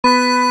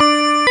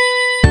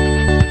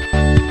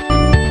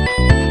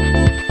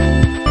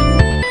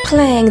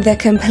presenting the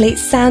complete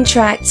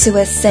soundtrack to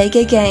a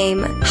Sega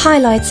game,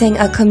 highlighting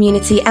a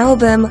community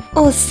album,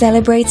 or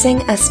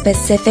celebrating a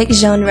specific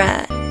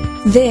genre.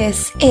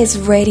 This is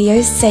Radio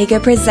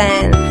Sega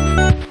Presents.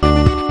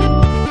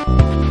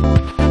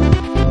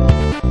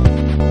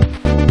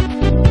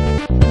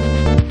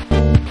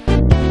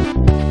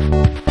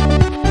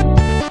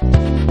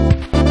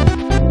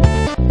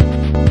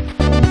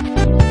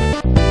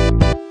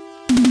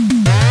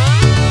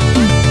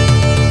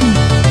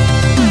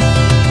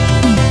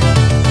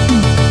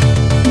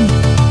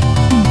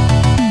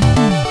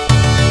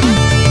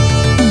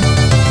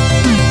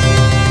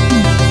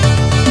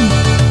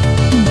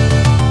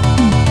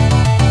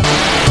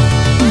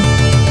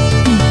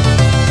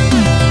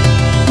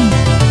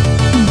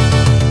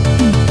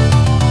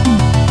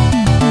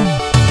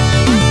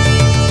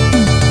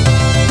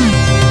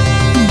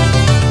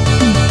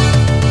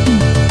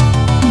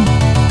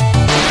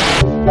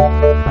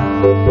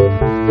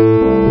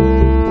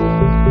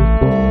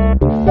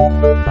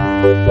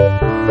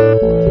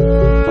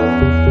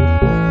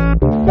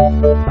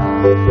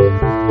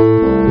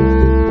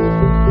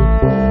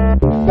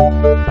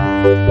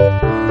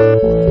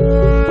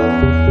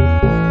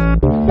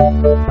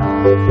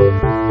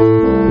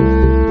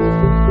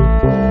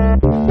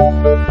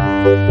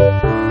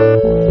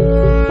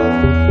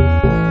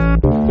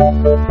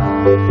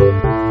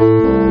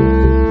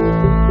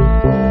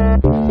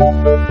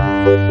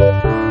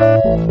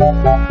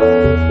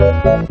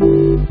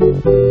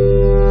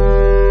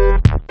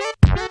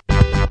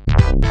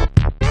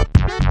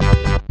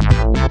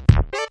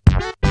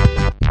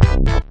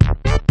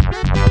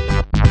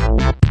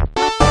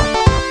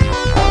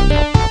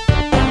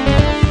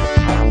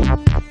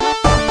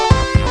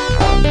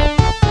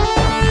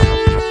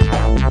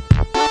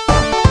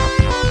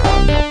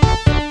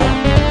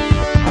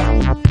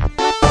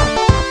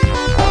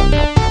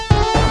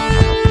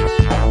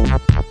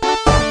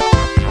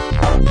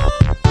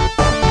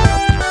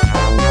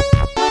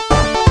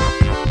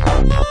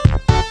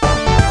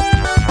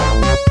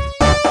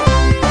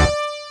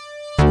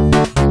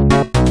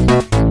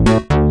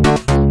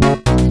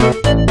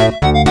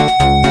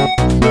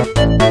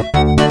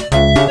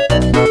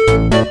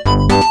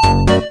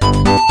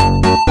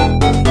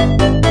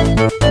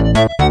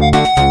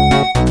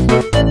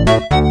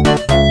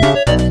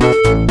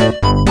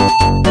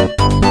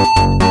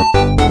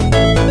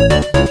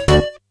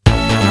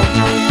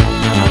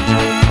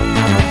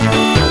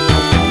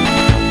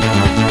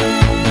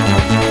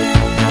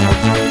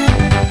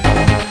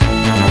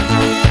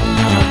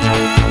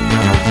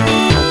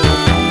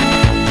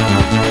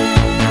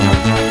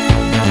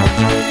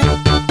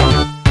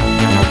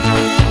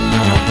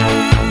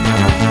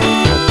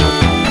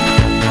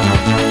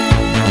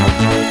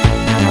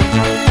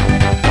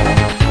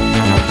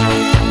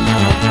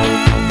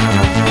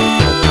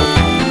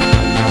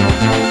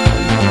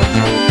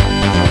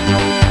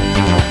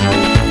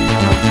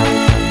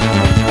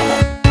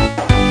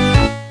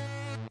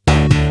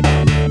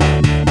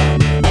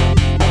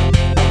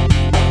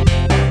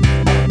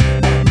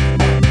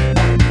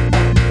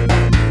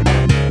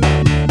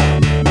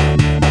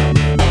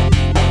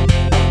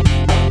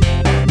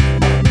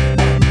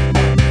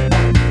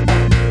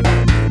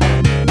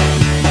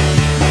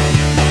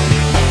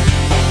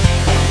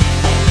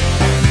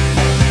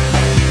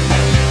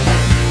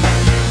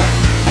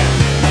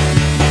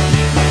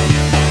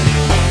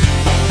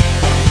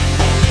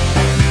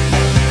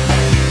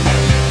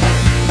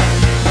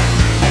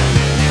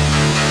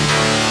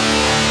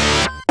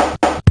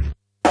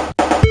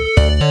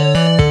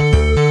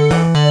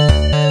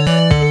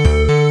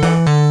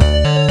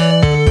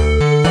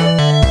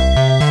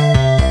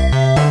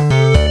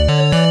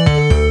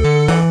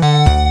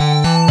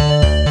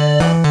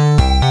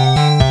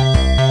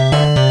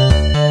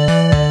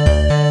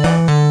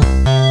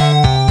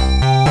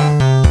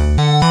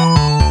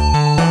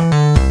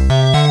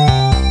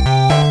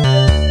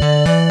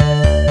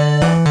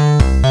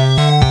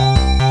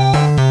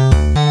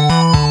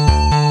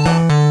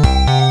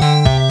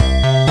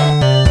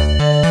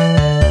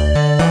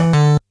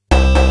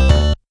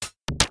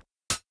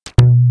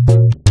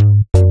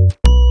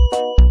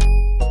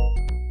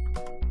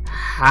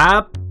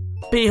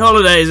 Happy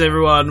holidays,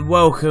 everyone!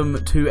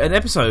 Welcome to an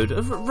episode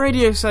of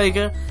Radio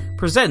Sega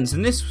Presents.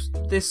 And this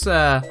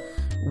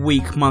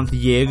week, month,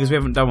 year, because we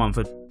haven't done one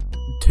for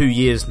 2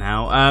 years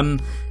now,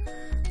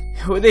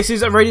 this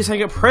is a Radio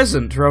Sega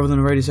present rather than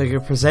a Radio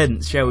Sega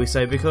Presents, shall we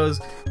say, because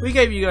we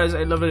gave you guys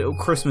a lovely little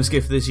Christmas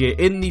gift this year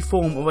in the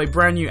form of a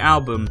brand new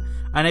album,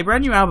 and a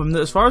brand new album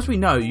that, as far as we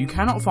know, you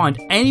cannot find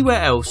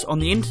anywhere else on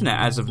the internet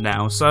as of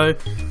now. So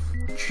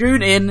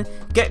tune in,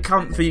 get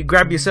comfy,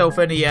 grab yourself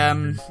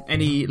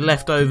any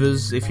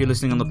leftovers if you're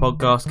listening on the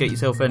podcast, get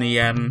yourself any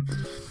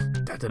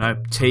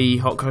tea,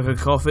 hot cocoa,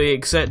 coffee,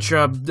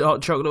 etc.,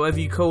 hot chocolate, whatever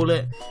you call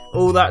it,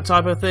 all that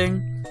type of thing.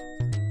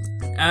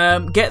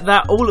 Get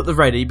that all at the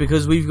ready,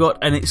 because we've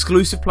got an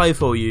exclusive play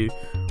for you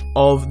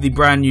of the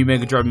brand new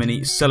Mega Drive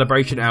Mini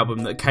Celebration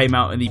album that came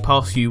out in the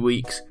past few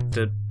weeks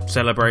to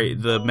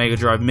celebrate the Mega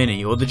Drive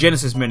Mini, or the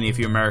Genesis Mini if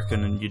you're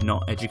American and you're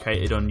not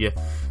educated on your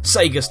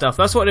Sega stuff.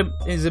 That's what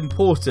is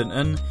important,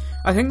 and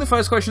I think the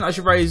first question I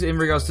should raise in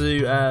regards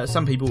to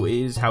some people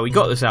is how we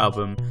got this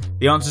album.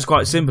 The answer's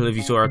quite simple if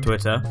you saw our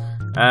Twitter.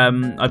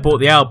 I bought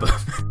the album.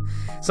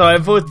 So I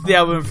imported the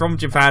album from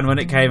Japan when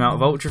it came out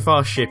with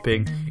ultra-fast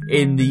shipping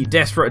in the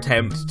desperate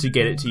attempt to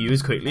get it to you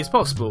as quickly as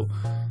possible.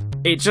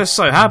 It just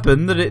so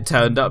happened that it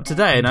turned up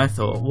today, and I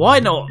thought, why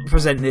not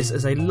present this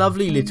as a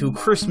lovely little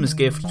Christmas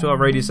gift to our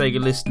Radio Sega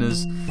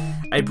listeners?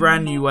 A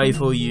brand new way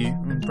for you,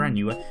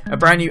 a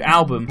brand new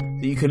album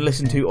that you can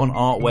listen to on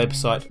our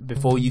website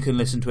before you can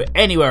listen to it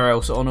anywhere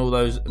else on all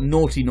those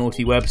naughty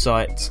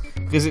websites.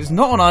 Because it's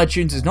not on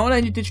iTunes, it's not on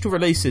any digital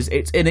releases,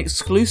 it's an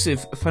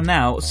exclusive, for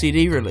now,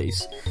 CD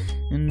release.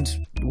 And,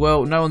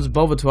 well, no one's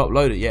bothered to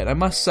upload it yet. I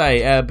must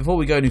say, before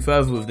we go any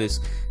further with this,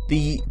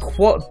 the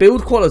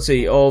build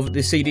quality of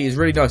the CD is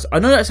really nice. I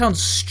know that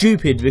sounds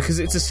stupid because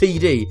it's a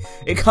CD.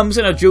 It comes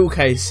in a jewel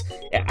case.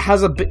 It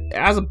has a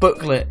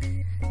booklet.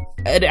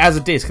 And it has a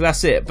disc.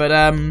 That's it. But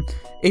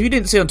if you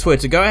didn't see on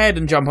Twitter, go ahead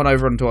and jump on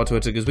over onto our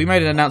Twitter because we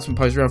made an announcement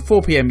post around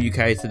 4 PM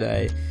UK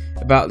today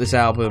about this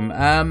album.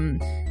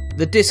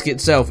 The disc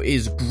itself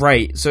is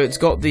great. So it's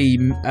got the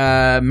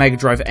Mega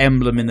Drive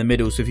emblem in the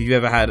middle. So if you've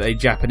ever had a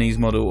Japanese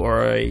model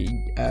or a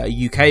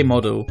UK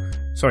model,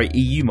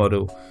 EU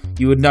model,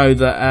 you would know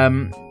that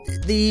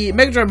the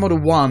Mega Drive Model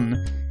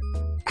 1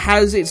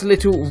 has its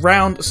little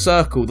round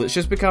circle that's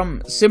just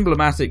become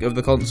emblematic of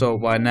the console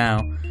by now.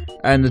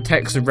 And the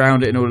text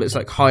around it and all, it's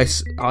like high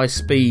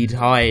speed,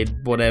 high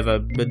whatever,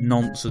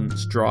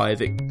 nonsense drive.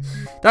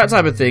 That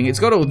type of thing. It's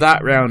got all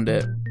that round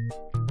it.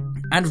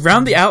 And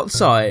round the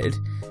outside, it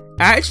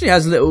actually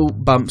has little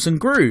bumps and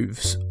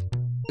grooves.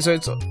 So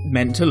it's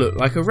meant to look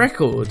like a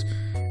record.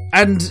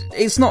 And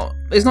it's not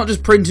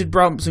just printed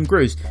bumps and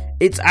grooves.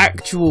 It's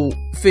actual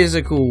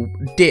physical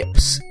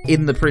dips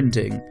in the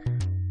printing.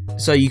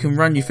 So you can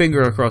run your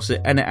finger across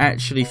it and it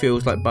actually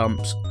feels like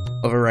bumps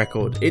of a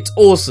record. It's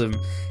awesome.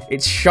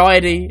 It's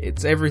shiny.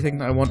 It's everything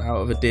that I want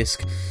out of a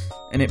disc.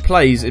 And it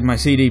plays in my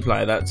CD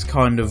player. That's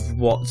kind of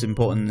what's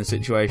important in the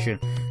situation.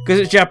 Because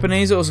it's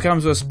Japanese, it also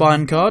comes with a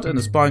spine card. And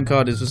the spine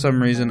card is for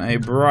some reason a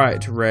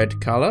bright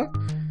red colour.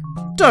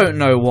 Don't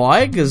know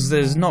why, because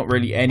there's not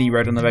really any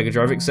red on the Mega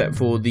Drive except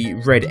for the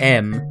red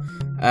M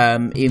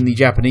in the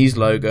Japanese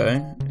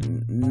logo.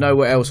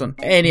 Nowhere else on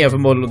any other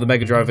model of the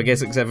Mega Drive, I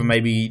guess, except for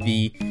maybe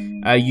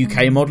the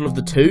UK model of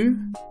the 2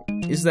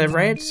 is there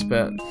red,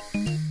 but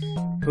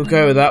we'll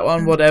go with that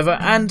one, whatever.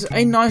 And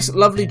a nice,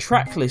 lovely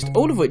track list,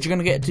 all of which you're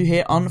going to get to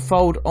hear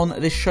unfold on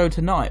this show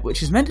tonight,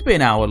 which is meant to be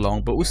an hour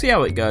long, but we'll see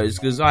how it goes,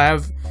 because I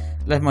have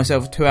left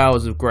myself 2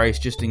 hours of grace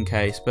just in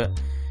case, but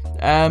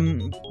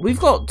we've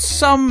got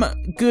some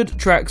good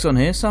tracks on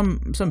here,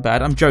 some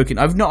bad. I'm joking.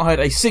 I've not heard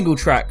a single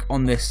track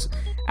on this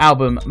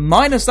album,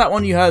 minus that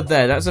one you heard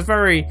there. That's a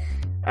very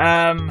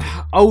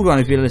old one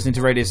if you're listening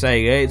to Radio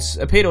Sega. It's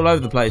appeared all over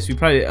the place. We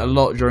played it a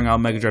lot during our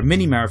Mega Drive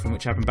Mini Marathon,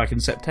 which happened back in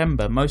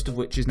September, most of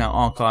which is now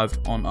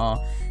archived on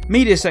our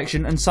media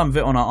section and some of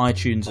it on our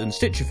iTunes and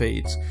Stitcher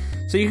feeds.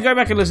 So you can go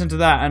back and listen to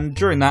that, and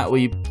during that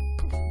we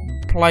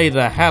play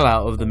the hell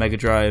out of the Mega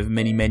Drive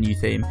Mini menu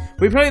theme.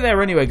 We play it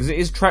there anyway because it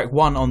is track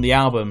 1 on the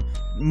album.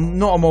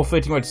 Not a more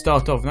fitting way to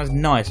start off, and that's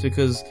nice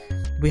because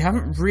we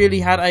haven't really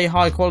had a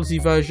high quality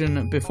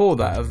version before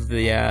that of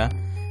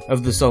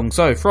the song.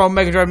 So from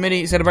Mega Drive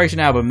Mini Celebration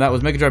album, that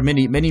was Mega Drive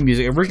Mini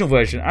music original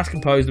version as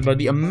composed by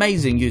the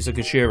amazing Yuzo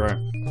Koshiro,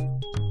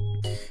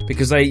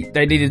 because they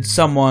needed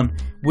someone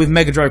with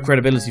Mega Drive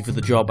credibility for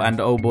the job,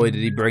 and oh boy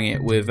did he bring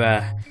it, with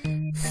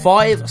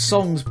 5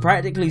 songs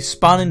practically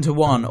spun into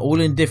one,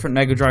 all in different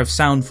Mega Drive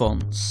sound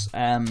fonts,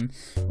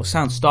 or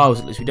sound styles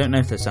at least. We don't know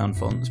if they're sound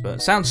fonts,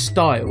 but sound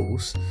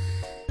styles.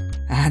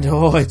 And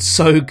oh, it's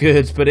so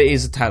good, but it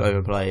is a tad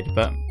overplayed.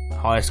 But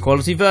highest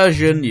quality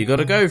version, you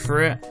gotta go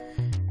for it.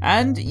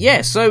 And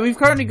yeah, so we've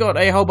currently got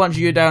a whole bunch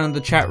of you down in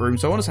the chat room,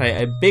 so I want to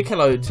say a big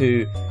hello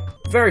to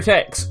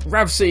Veritex,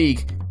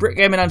 Ravseeg,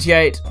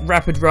 BrickGamer98,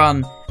 Rapid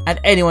Run, and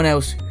anyone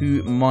else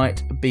who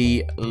might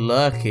be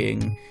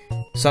lurking,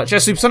 such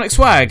as Supersonic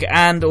Swag,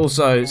 and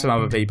also some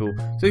other people.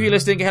 So if you're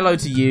listening, hello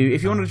to you.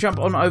 If you want to jump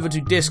on over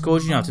to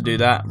Discord, you know how to do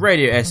that.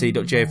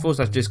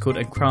 radiose.ga/Discord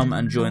and come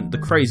and join the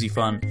crazy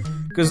fun.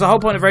 Because the whole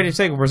point of Radio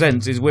Sega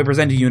Presents is we're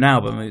presenting you an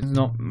album. It's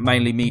not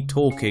mainly me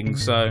talking,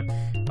 so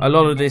a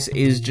lot of this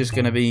is just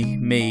going to be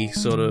me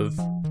sort of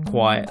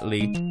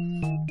quietly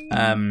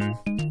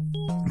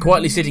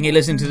sitting here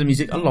listening to the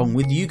music along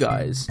with you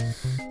guys.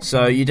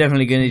 So you're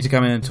definitely going to need to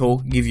come in and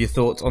talk, give your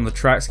thoughts on the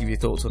tracks, give your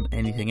thoughts on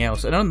anything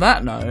else. And on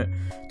that note,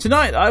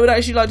 tonight I would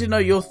actually like to know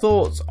your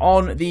thoughts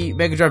on the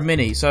Mega Drive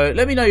Mini. So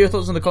let me know your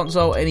thoughts on the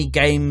console, any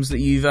games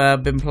that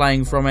you've been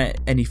playing from it,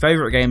 any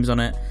favourite games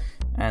on it,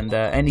 and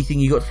anything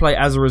you got to play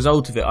as a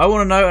result of it. I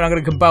want to know, and I'm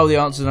going to compile the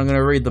answers, and I'm going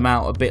to read them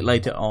out a bit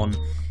later on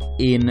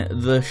in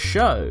the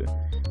show.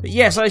 But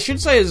yes, I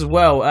should say as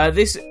well,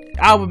 this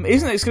album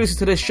isn't exclusive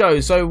to this show,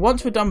 so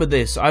once we're done with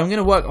this, I'm going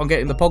to work on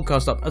getting the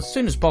podcast up as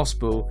soon as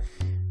possible.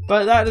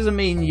 But that doesn't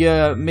mean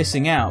you're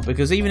missing out,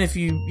 because even if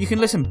you can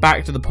listen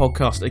back to the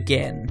podcast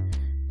again,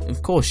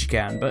 of course you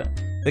can, but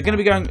they're going to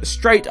be going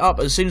straight up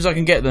as soon as I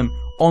can get them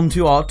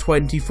onto our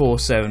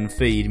 24/7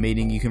 feed,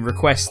 meaning you can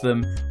request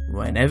them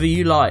whenever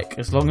you like,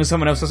 as long as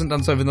someone else hasn't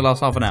done so in the last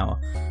half an hour,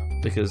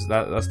 because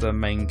that's the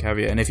main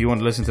caveat. And if you want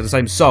to listen to the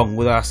same song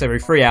with us every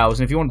 3 hours,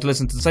 and if you want to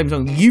listen to the same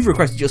song you've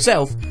requested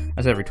yourself,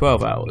 that's every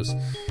 12 hours.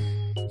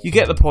 You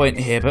get the point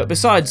here, but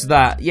besides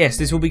that, yes,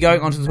 this will be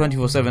going onto the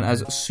 24/7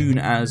 as soon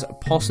as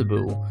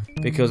possible,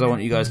 because I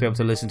want you guys to be able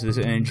to listen to this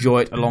and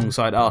enjoy it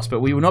alongside us.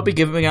 But we will not be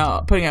putting it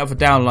out for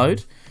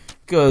download,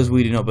 because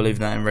we do not believe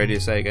that in Radio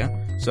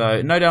Sega.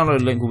 So no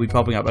download link will be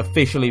popping up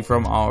officially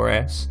from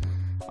RS.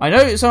 I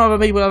know some other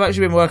people have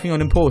actually been working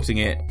on importing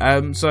it,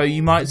 so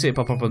you might see it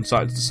pop up on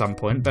sites at some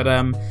point, but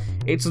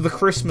it's the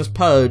Christmas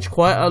purge.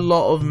 Quite a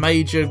lot of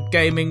major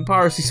gaming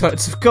piracy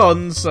sites have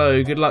gone,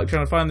 so good luck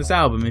trying to find this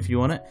album if you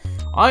want it.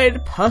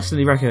 I'd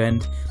personally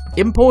recommend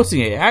importing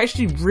it. It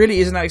actually really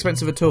isn't that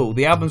expensive at all.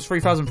 The album's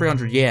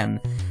 3,300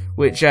 yen,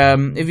 which,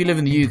 if you live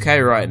in the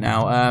UK right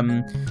now,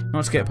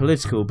 not to get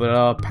political, but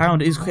our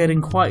pound is getting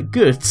quite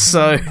good,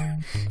 so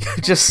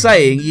just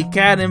saying, you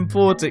can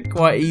import it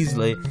quite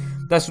easily.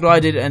 That's what I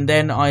did, and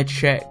then I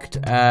checked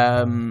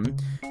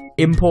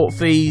import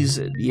fees.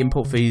 The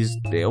import fees,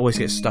 it always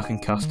gets stuck in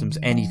customs.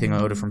 Anything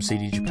I order from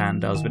CD Japan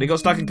does, but it got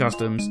stuck in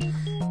customs.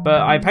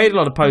 But I paid a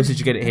lot of postage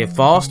to get it here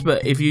fast,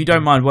 but if you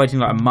don't mind waiting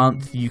like a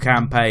month, you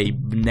can pay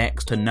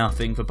next to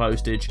nothing for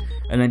postage,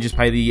 and then just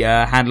pay the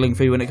handling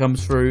fee when it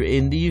comes through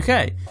in the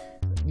UK.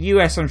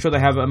 US, I'm sure they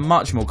have a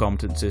much more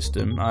competent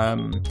system.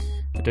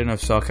 I don't know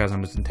if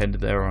sarcasm was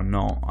intended there or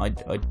not. I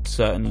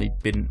certainly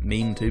didn't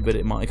mean to, but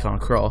it might have come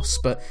across.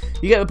 But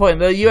you get the point.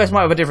 The US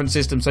might have a different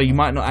system, so you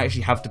might not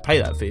actually have to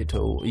pay that fee at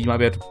all. You might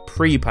be able to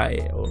prepay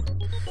it, or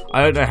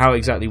I don't know how it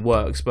exactly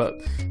works. But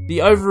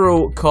the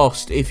overall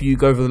cost, if you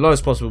go for the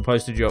lowest possible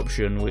postage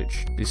option,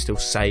 which is still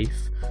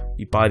safe,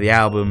 you buy the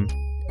album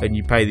and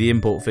you pay the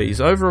import fees.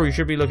 Overall, you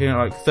should be looking at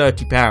like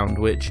 £30,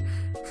 which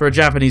for a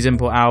Japanese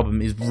import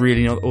album is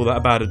really not all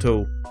that bad at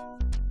all.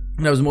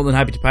 And I was more than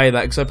happy to pay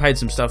that, because I paid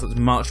some stuff that's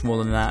much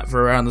more than that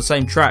for around the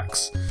same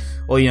tracks,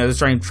 or the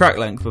same track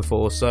length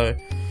before, so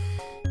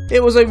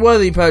it was a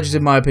worthy purchase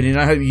in my opinion.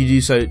 I hope you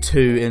do so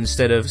too,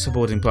 instead of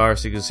supporting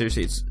piracy, because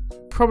seriously, it's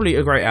probably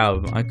a great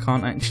album. I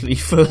can't actually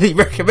fully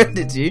recommend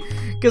it to you,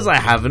 because I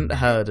haven't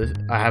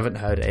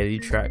heard any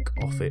track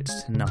off it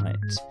tonight.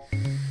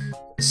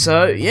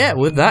 So, yeah,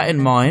 with that in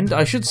mind,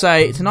 I should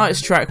say,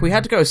 tonight's track, we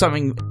had to go with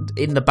something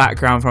in the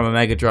background from a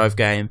Mega Drive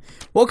game.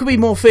 What could be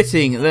more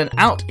fitting than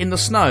Out in the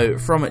Snow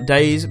from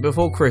Days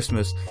Before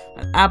Christmas?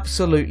 An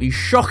absolutely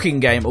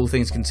shocking game, all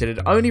things considered,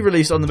 only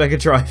released on the Mega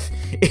Drive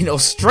in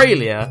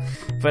Australia.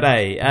 But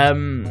hey,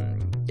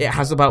 it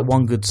has about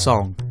one good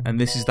song, and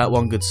this is that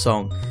one good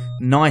song.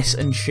 Nice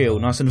and chill,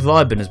 nice and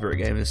vibing, as Brit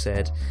Gamer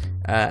said,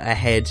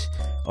 ahead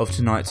of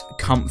tonight's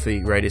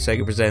comfy Radio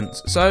Sega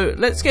Presents. So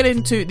let's get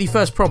into the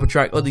first proper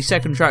track, or the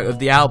second track of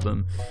the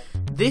album.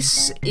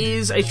 This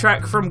is a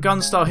track from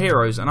Gunstar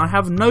Heroes, and I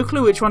have no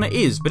clue which one it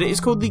is, but it is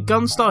called the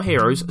Gunstar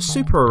Heroes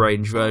Super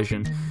Arrange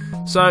version.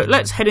 So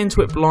let's head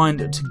into it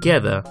blind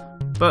together.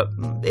 But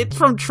it's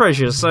from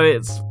Treasure, so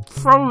it's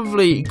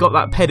probably got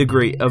that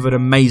pedigree of an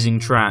amazing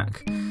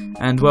track.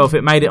 And well, if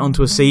it made it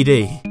onto a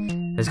CD,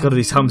 there's got to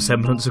be some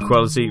semblance of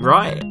quality,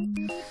 right?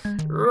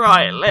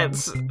 Right,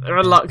 let's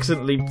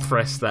reluctantly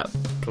press that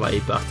play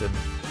button.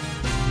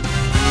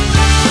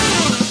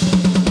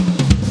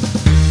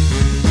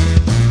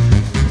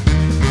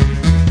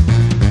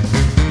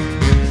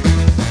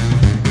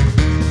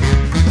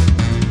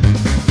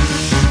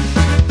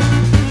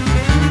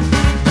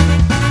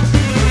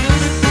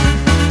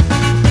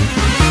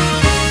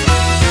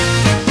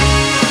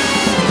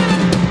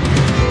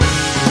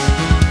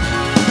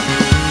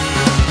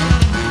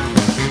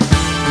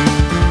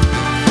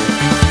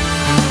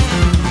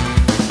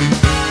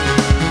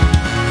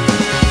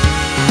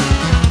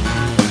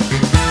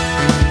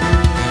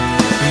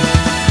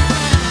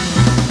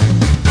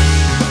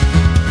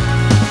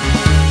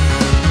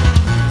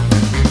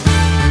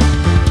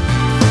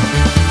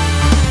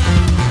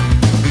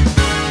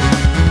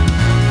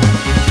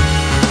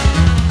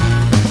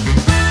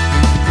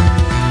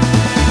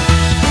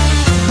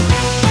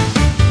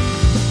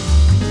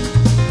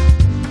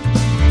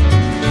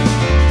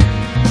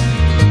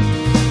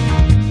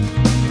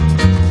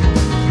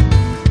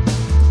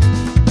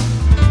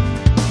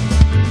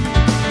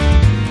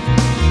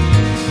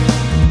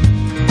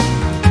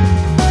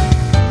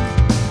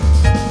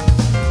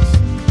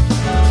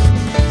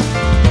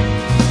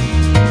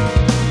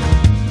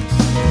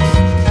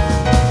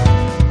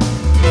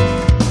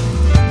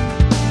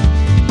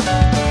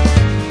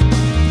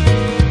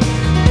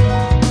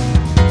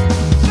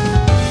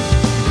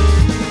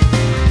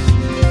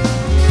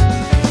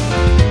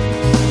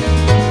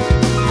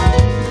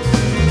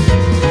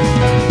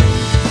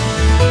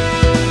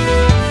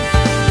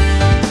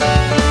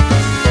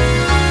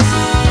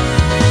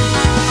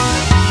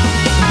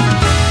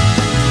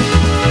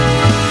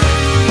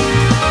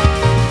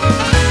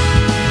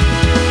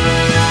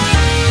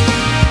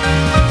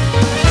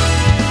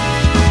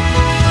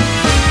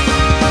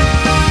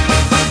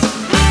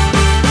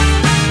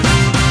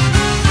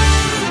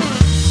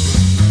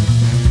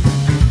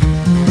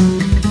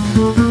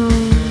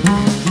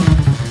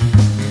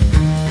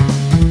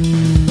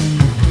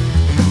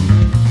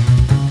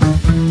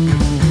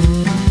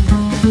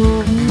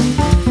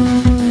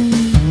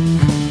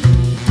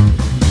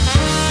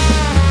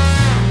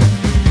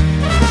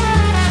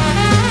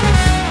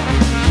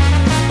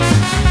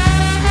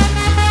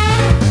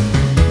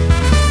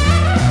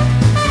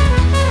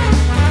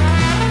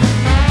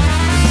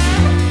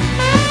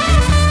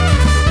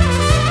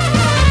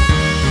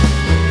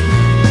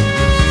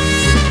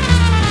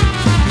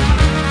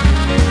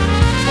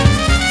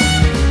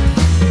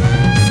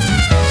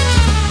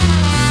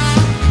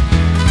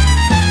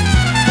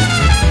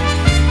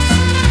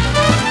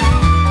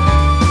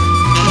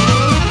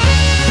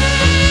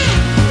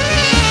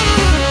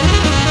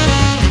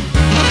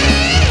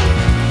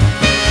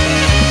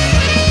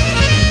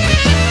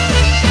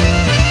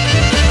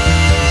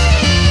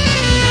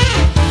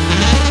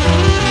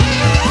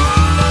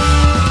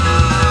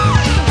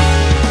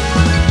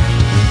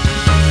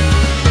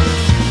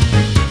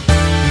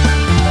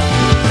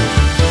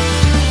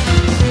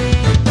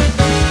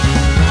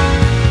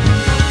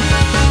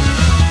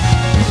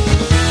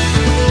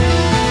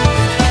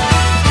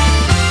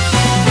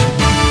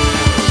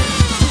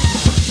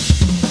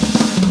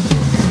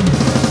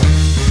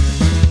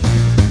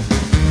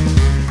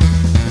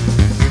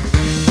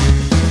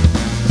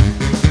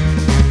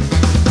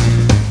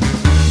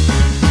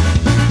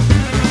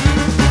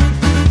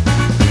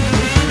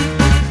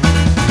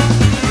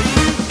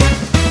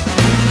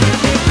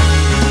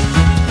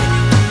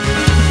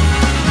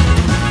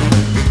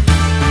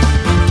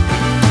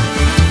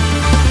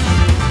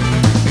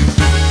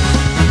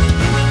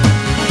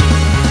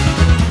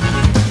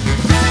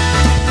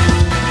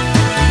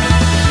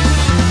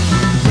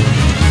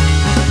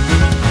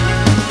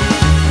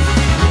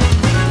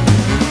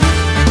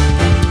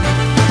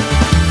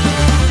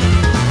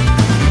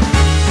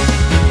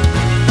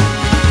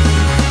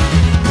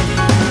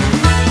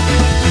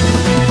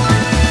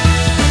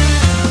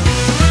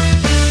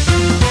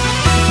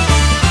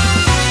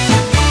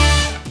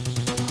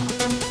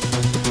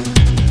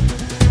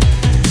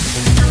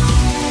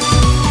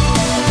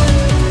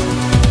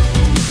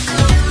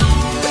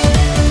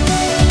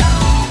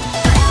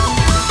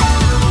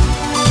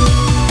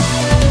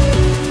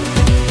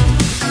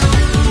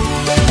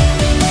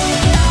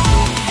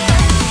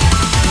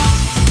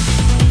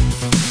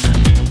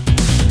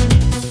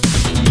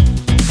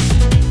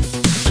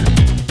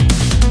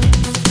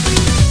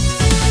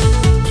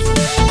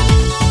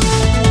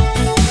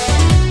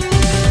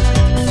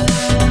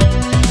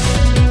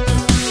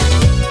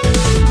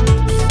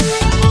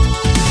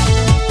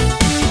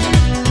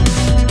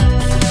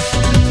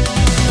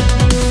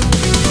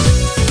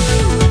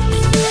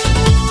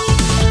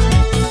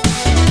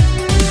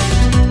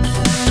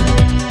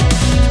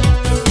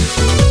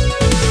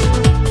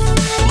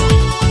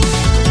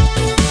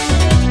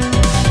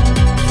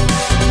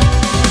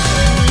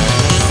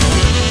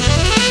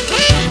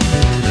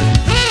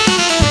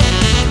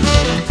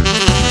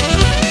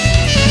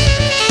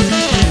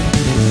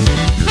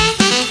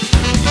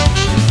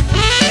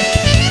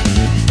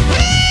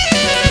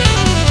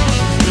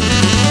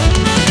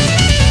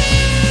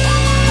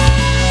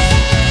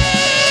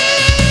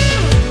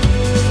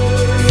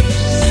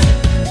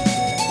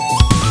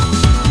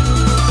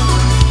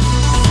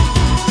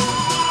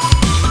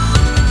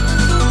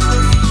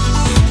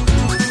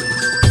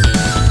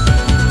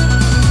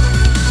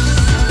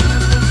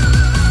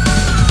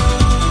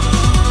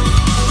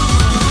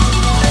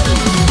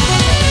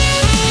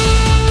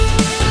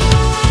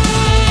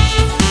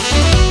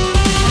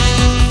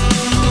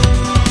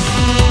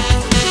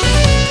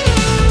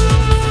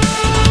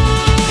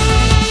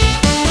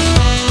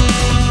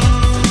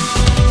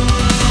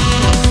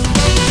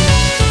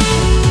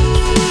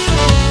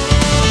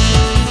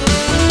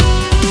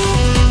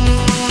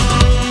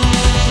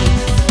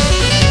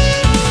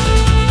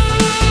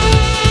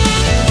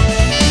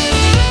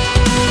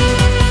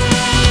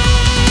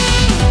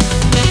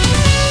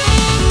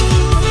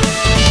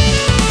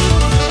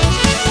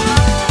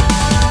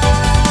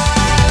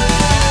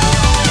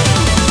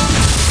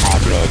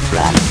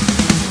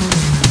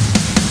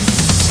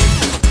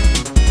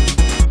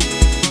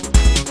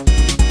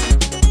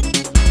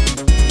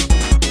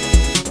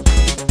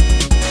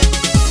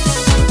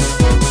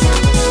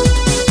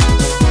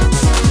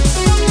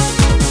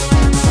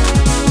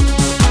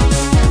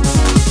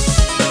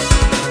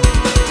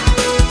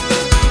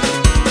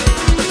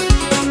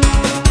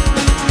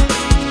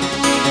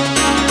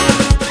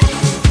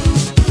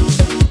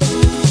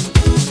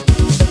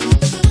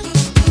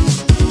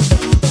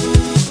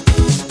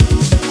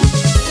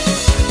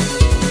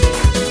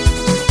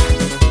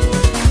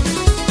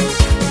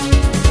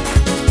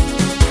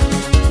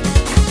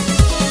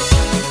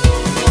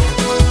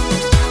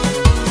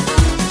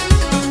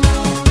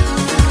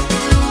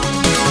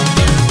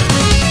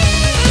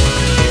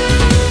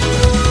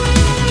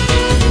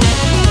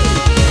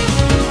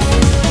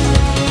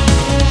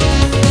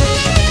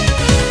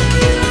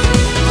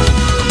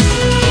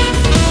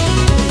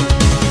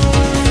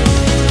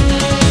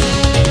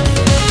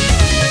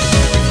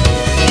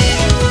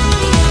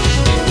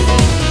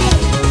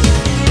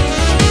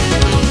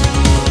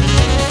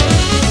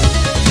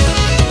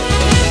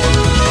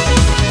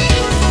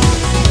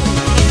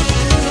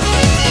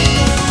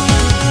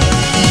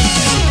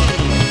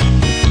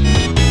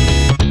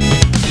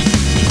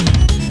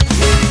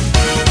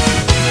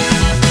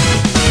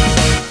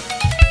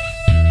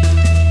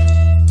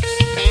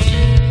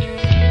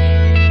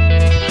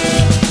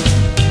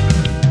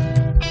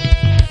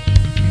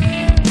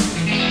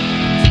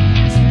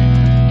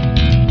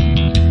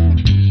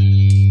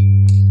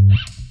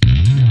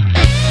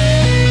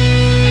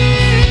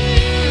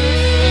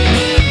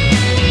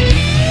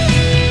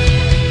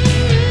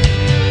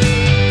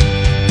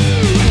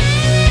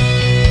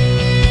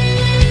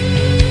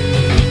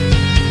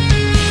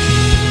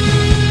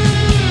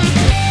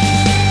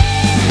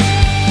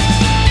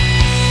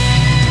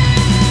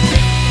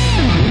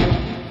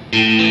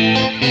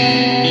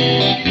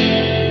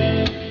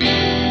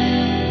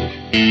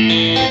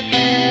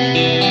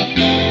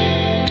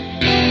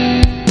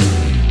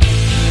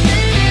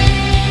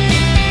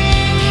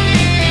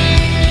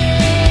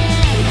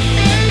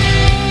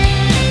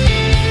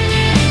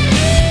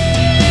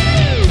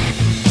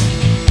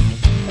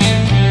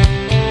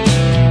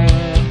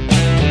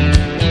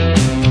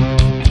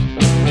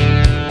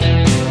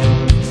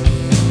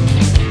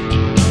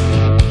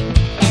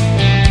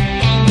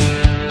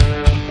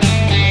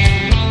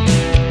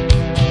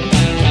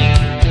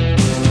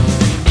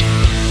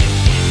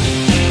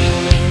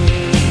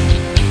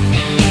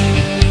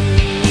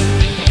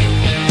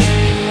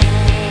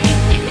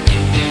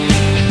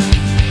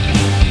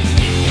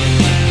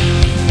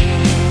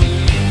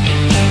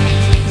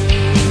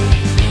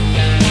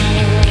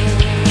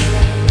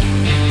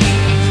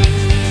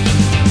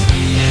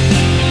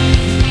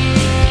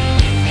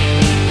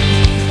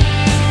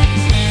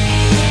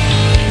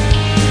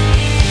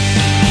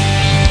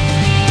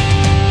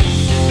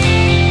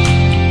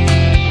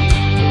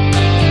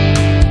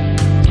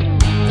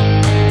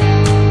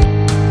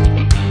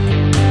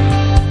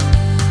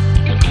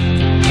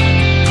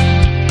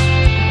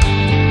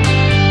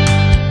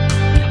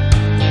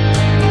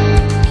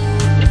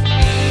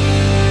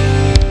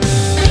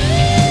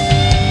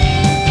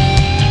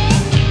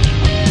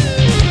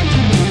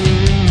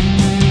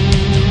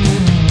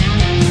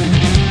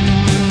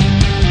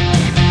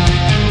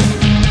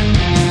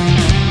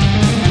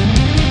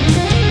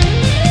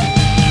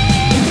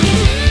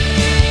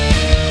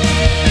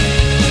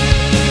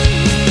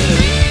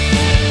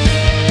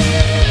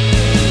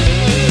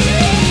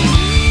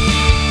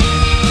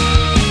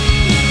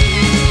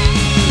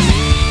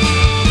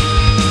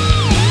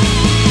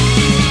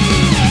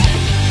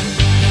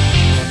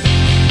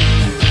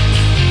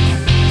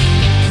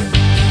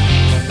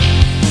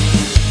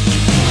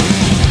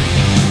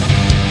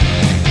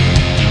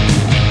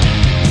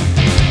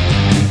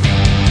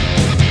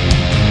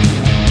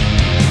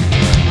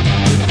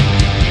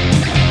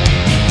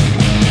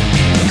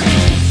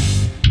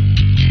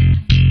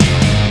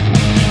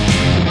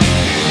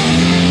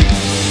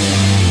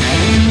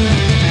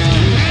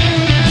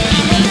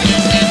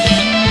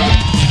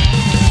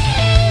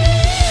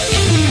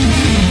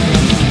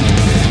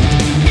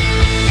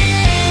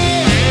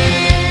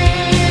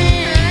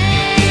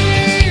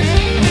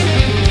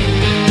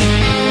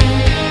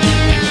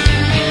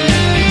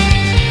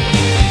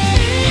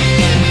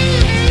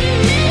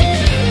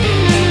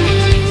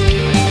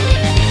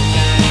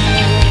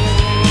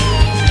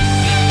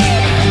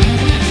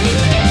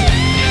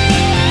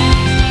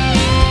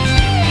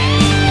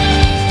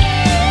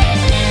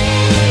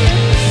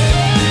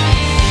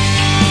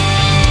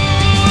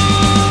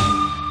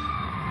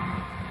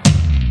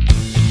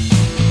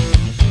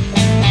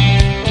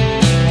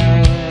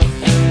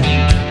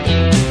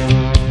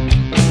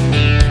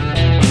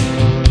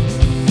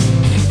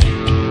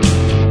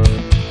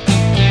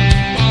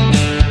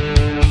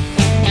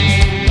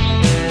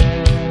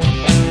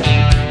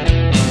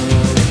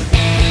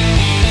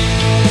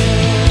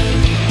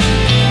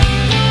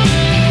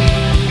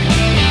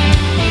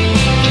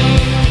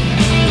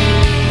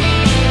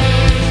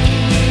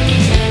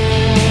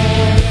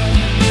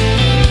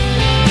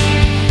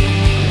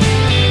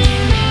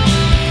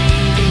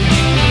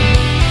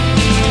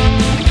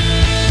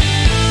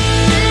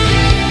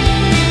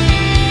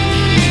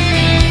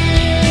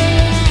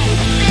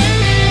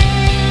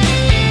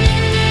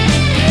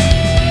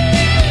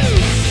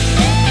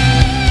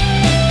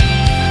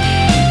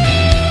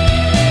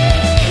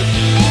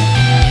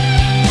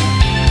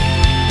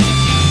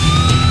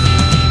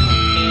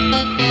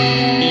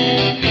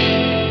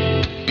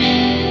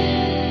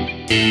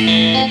 You're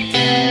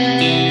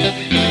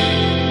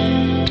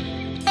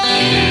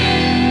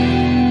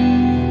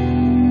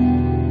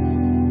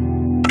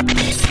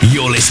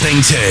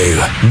listening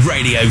to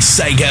Radio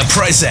Sega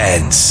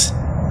Presents.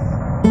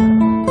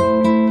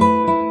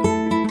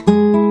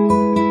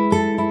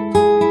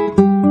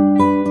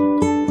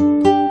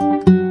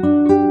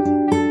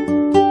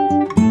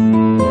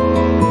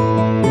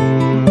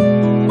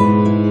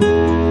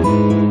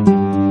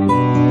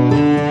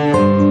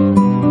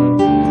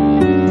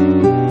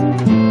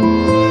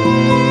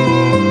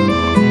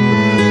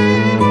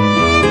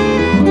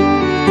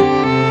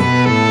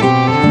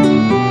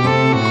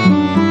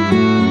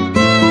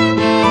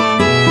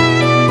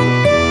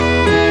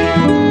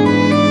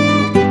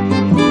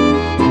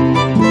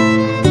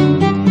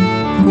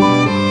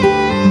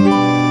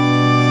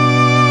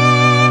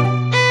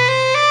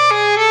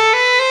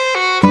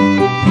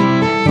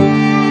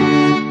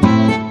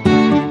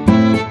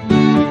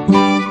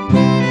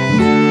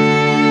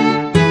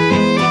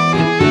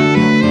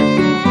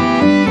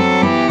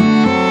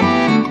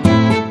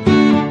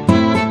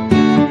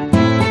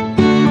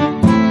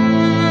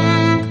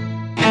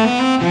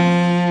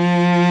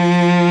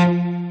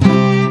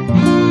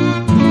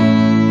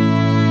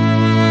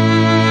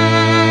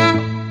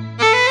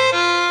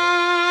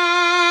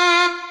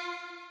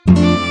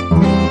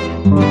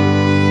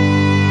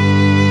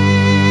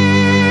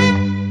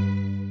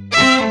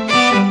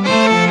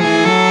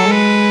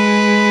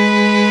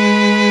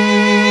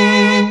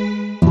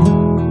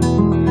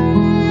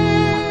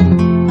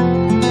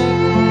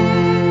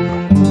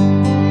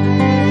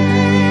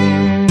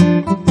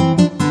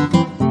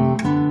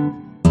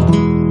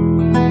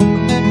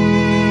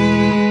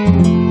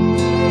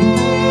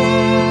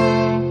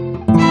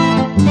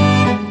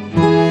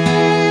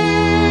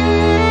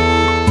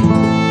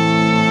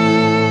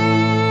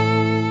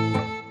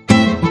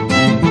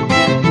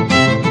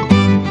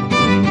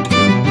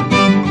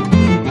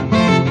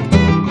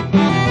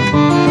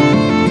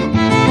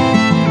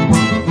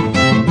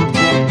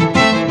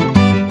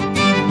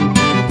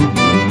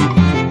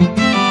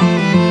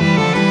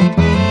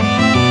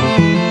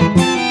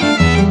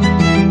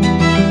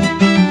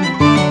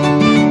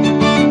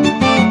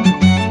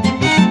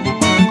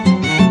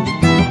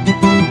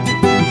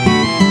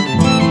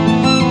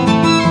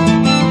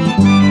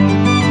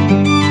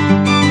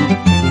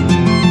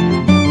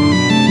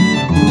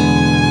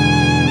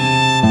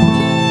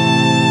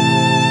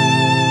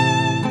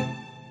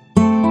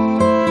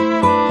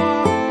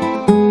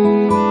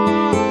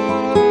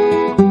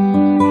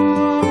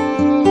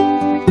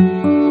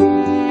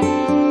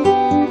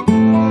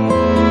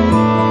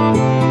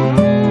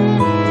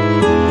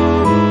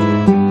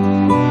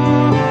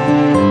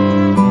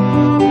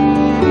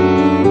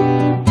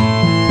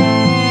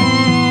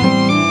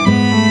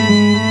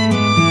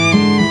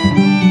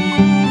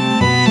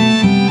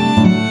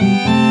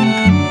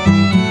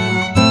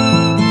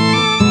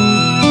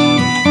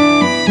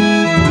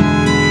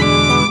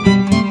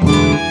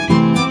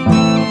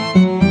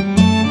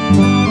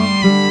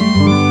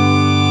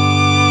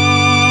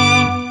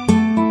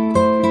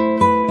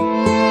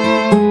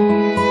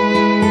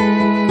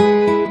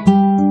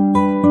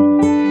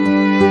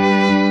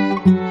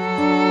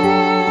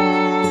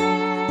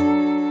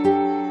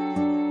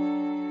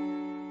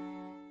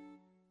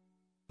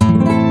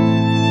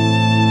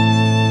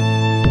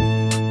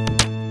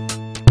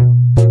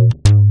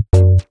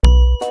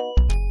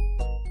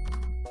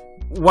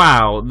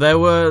 Wow, there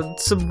were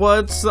some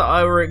words that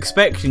I were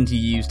expecting to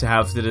use to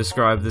have to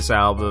describe this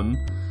album.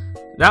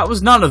 That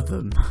was none of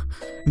them.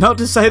 Not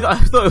to say that I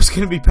thought it was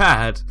going to be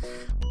bad,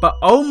 but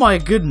oh my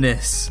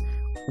goodness,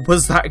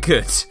 was that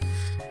good.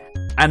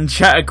 And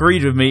chat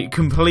agreed with me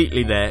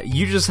completely there.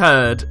 You just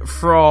heard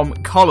from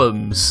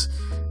Columns.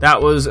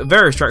 That was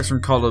various tracks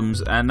from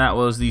Columns, and that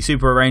was the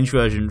super arranged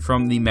version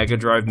from the Mega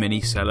Drive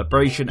Mini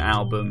Celebration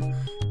album.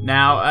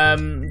 Now,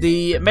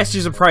 the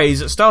messages of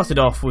praise that started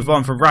off with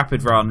one from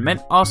Rapid Run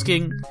meant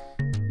asking,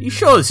 "You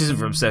sure this isn't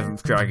from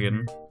Seventh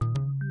Dragon?"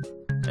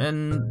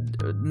 And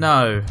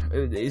no,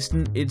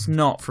 it's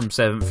not from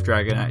Seventh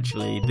Dragon.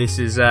 Actually, this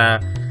is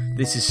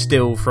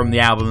still from the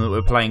album that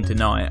we're playing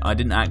tonight. I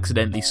didn't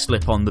accidentally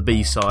slip on the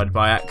B-side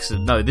by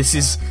accident. No, this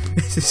is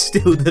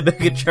still the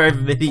Mega Drive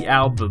Mini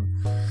album.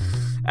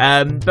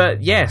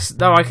 But yes,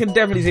 no, I can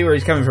definitely see where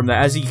he's coming from there.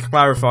 As he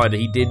clarified,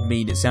 he did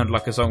mean it sounded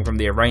like a song from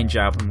the Arrange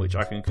album, which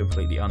I can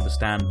completely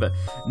understand. But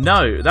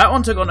no, that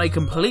one took on a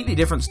completely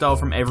different style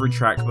from every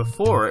track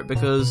before it,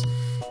 because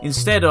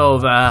instead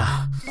of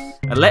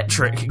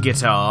electric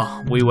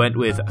guitar, we went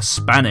with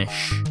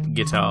Spanish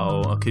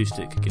guitar, or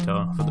acoustic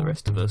guitar for the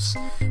rest of us.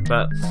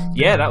 But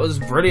yeah, that was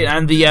brilliant.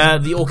 And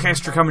the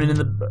orchestra coming in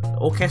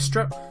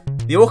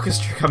the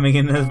orchestra coming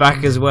in the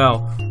back as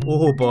well.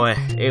 Oh boy,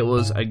 it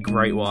was a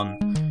great one.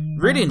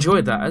 Really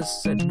enjoyed that. As I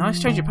said,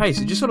 nice change of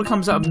pace. It just sort of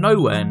comes out of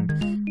nowhere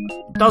and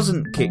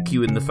doesn't kick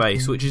you in the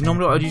face, which is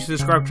normally what I'd use to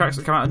describe tracks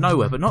that come out of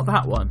nowhere, but not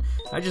that one.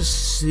 That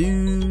just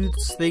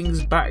soothes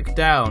things back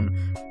down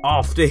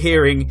after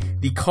hearing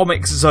the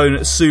Comix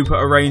Zone super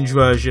arranged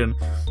version.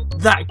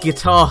 That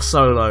guitar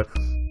solo,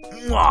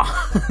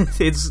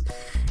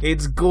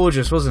 It's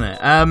gorgeous, wasn't it?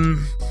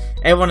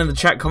 Everyone in the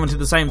chat commented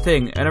the same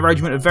thing. An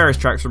arrangement of various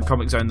tracks from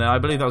Comix Zone there. I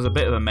believe that was a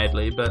bit of a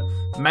medley, but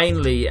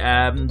mainly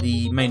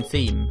the main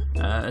theme.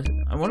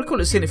 I want to call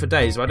it Seen It for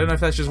Days, but I don't know if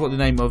that's just what the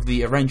name of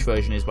the arranged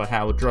version is by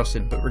Howard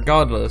Drossin. But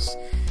regardless,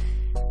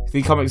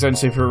 the Comix Zone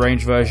Super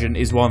Arranged version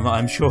is one that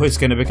I'm sure is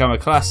going to become a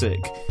classic.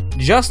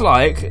 Just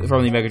like,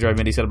 from the Mega Drive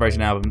Mini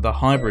Celebration album, the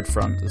Hybrid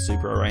Front, the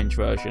Super Arranged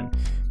version.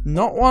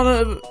 Not one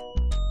of...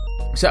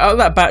 So out of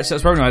that batch,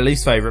 that's probably my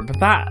least favourite, but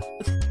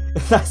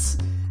that's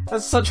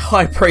such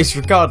high praise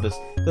regardless.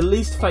 The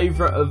least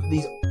favourite of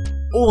these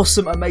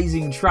awesome,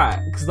 amazing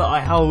tracks that I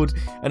hold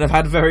and have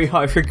had very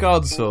high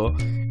regards for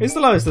is the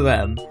lowest of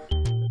them.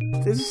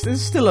 This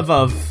is still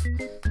above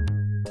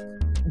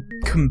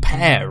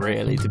Compare,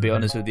 really, to be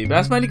honest with you. But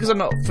that's mainly because I'm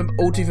not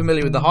all too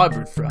familiar with the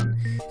Hybrid Front.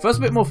 If I was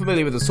a bit more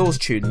familiar with the Source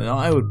Tune, then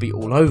I would be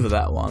all over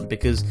that one,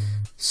 because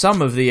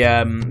some of the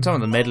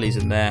medleys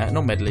in there,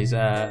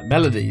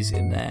 melodies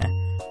in there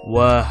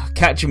were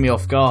catching me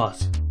off guard.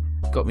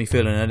 Got me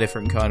feeling a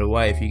different kind of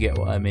way, if you get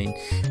what I mean.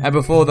 And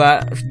before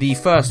that, the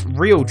first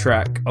real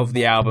track of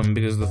the album,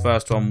 because the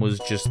first one was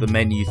just the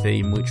menu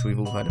theme, which we've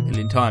all heard a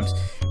million times.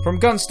 From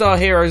Gunstar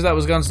Heroes, that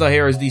was Gunstar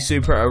Heroes, the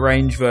super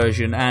arranged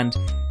version, and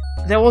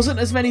there wasn't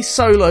as many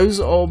solos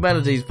or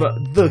melodies, but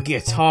the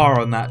guitar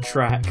on that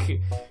track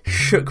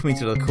shook me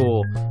to the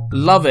core.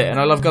 Love it, and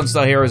I love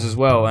Gunstar Heroes as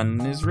well,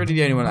 and it's really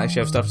the only one I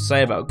actually have stuff to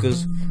say about,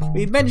 because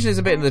we mentioned this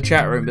a bit in the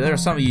chat room, but there are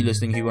some of you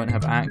listening who won't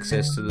have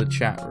access to the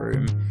chat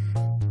room.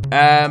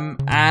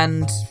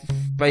 And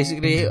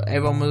basically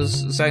everyone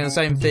was saying the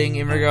same thing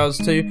in regards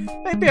to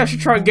maybe I should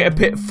try and get a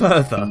bit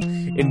further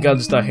in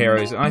Gunstar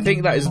Heroes, and I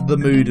think that is the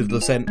mood of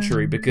the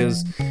century,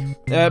 because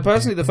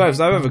personally the furthest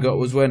I've ever got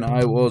was when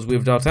I was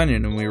with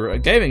D'Artagnan and we were at a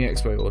gaming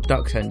expo, or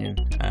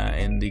Ducktagnan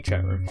in the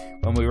chat room,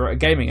 when we were at a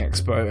gaming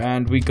expo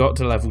and we got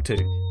to level 2.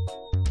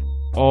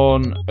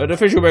 On an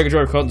official Mega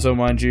Drive console,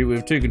 mind you,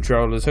 with 2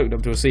 controllers hooked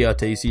up to a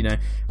CRT, so, you know,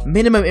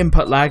 minimum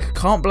input lag,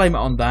 can't blame it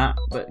on that,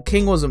 but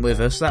King wasn't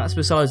with us, that's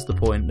besides the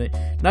point.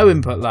 No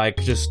input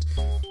lag, just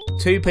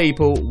 2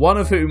 people, one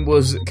of whom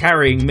was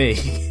carrying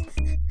me,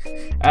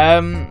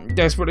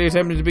 desperately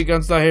attempting to beat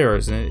Gunstar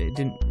Heroes, and it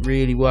didn't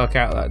really work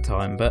out that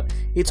time, but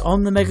it's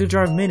on the Mega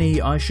Drive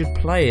Mini, I should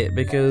play it,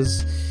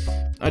 because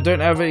I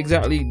don't have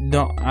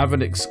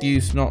an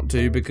excuse not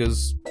to,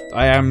 because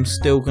I am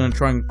still going to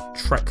try and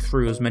trek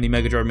through as many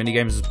Mega Drive mini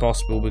games as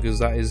possible, because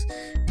that is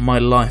my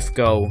life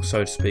goal,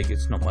 so to speak.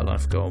 It's not my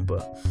life goal,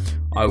 but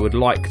I would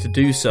like to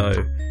do so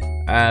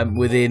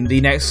within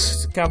the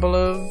next couple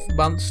of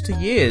months to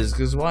years,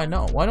 because why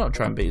not? Why not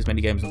try and beat as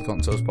many games on the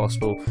console as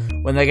possible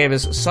when they gave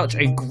us such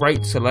a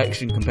great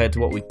selection compared to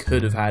what we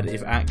could have had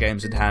if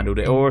AtGames had handled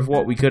it, or if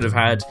what we could have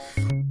had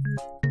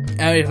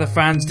if the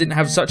fans didn't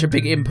have such a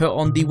big input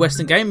on the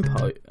Western game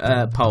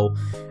poll,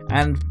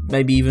 and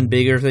maybe even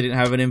bigger if they didn't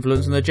have an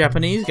influence on the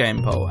Japanese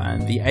game poll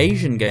and the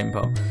Asian game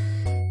poll.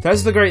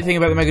 That's the great thing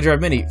about the Mega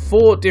Drive Mini.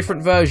 4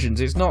 different versions.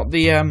 It's not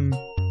the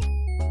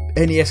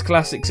NES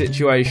Classic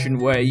situation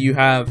where you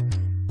have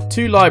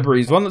 2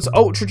 libraries, one that's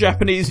ultra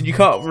Japanese and you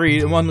can't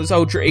read, and one that's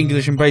ultra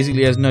English and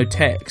basically has no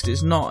text.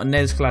 It's not a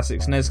NES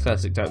Classic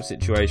type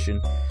situation.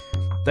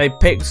 They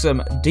picked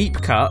some deep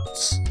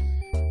cuts,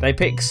 they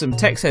picked some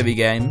text-heavy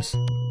games,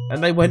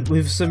 and they went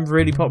with some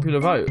really popular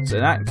votes,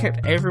 and that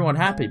kept everyone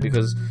happy,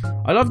 because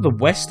I love the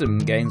Western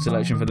game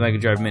selection for the Mega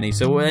Drive Mini,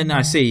 so when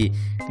I see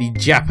the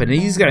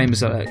Japanese game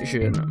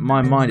selection,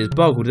 my mind is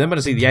boggled. Then when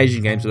I see the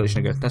Asian game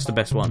selection, I go, that's the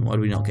best one, why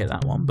do we not get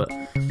that one? But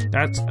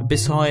that's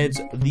besides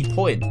the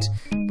point.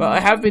 But I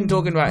have been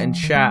talking about in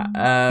chat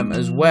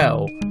as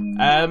well.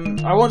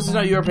 I wanted to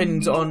know your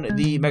opinions on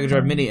the Mega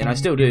Drive Mini, and I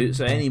still do,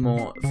 so any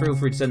more, feel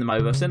free to send them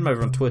over. Send them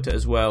over on Twitter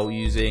as well,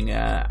 using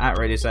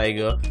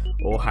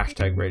 @RadioSega or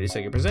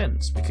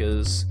 #RadioSegaPresents,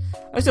 because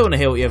I still want to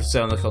hear what you have to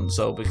say on the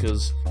console,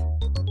 because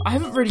I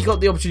haven't really got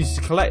the opportunity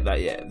to collect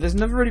that yet. There's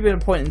never really been a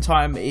point in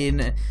time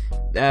in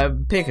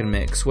Pick and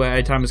Mix where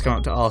a time has come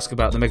up to ask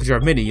about the Mega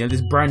Drive Mini, you know,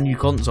 this brand new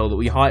console that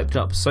we hyped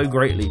up so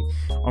greatly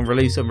on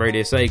release on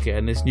Radio Sega,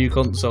 and this new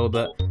console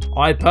that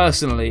I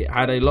personally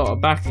had a lot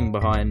of backing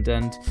behind.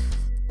 And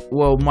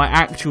well, my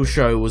actual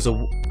show was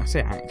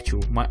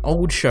my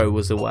old show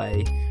was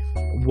away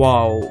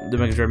while the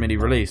Mega Drive Mini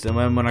released, and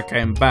when I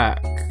came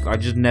back, I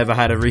just never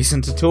had a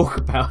reason to talk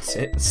about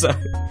it, so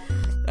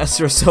as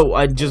a result,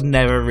 I just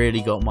never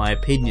really got my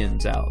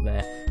opinions out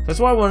there. That's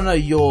why I want to know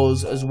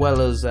yours, as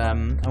well as I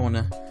want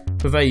to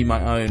purvey you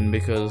my own,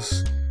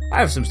 because I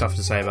have some stuff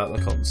to say about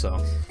the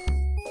console.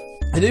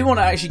 I do want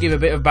to actually give a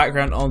bit of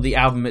background on the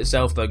album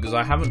itself, though, because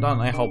I haven't done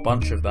a whole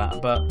bunch of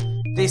that, but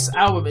this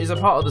album is a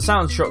part of the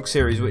Sound Shock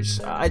series,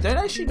 which I don't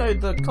actually know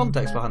the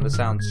context behind the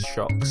Sound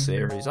Shock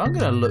series. I'm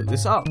going to look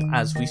this up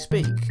as we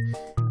speak,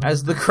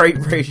 as the great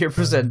radio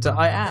presenter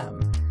I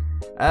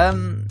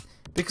am.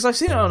 Because I've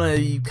seen it on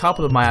a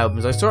couple of my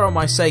albums. I saw it on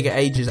my Sega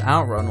Ages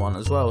Outrun one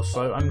as well,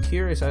 so I'm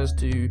curious as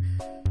to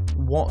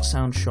what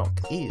Sound Shock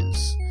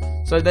is.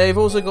 So they've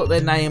also got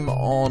their name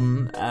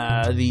on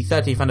the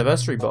 30th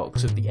anniversary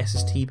box of the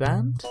SST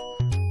band.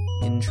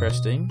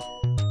 Interesting.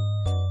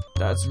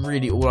 That's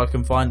really all I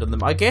can find on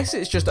them. I guess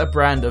it's just a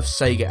brand of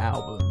Sega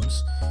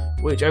albums,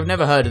 which I've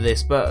never heard of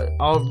this, but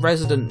our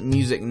resident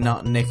music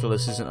nut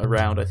Nicholas isn't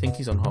around. I think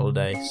he's on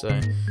holiday, so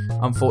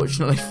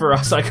unfortunately for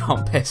us, I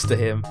can't pester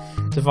him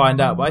to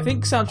find out. But I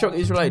think Soundtrack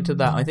is related to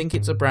that. I think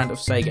it's a brand of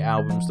Sega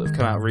albums that have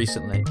come out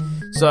recently.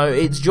 So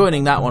it's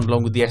joining that one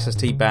along with the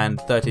SST Band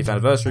 30th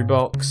Anniversary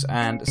Box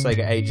and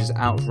Sega Ages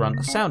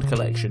Outrun Sound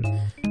Collection.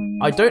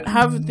 I don't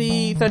have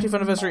the 30th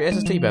Anniversary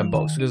SST Band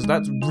box because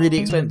that's really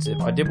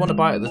expensive. I did want to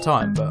buy it at the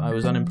time, but I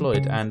was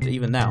unemployed, and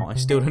even now, I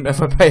still don't know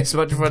if I pay as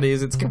much money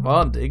as it's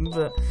commanding,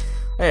 but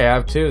hey, I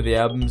have 2 of the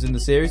albums in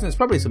the series, and there's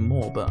probably some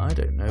more, but I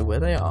don't know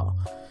where they are.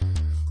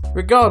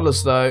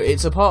 Regardless, though,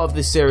 it's a part of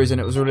this series, and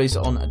it was released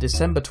on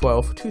December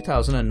 12th,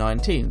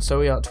 2019, so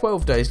we are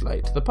 12 days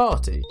late to the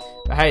party.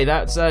 But hey,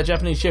 that's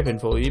Japanese shipping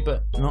for you,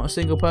 but not a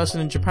single person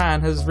in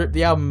Japan has ripped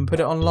the album and put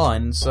it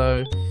online,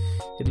 so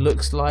it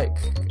looks like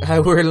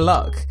we're in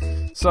luck.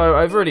 So,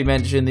 I've already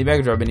mentioned the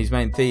Mega Drive Mini's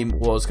main theme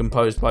was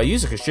composed by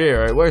Yuzo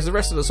Koshiro, whereas the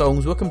rest of the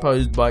songs were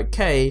composed by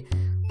Kei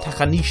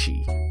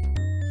Takanishi.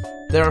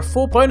 There are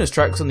 4 bonus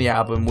tracks on the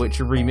album, which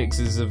are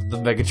remixes of the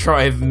Mega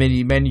Drive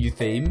Mini menu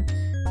theme.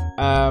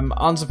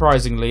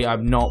 Unsurprisingly,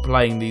 I'm not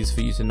playing these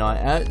for you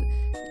tonight.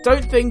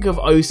 Don't think of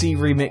OC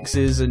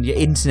remixes and your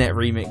internet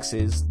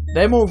remixes.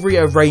 They're more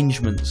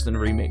rearrangements than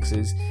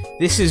remixes.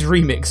 This is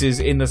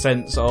remixes in the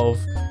sense of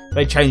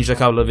they changed a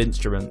couple of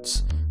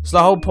instruments. So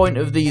the whole point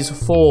of these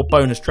 4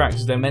 bonus tracks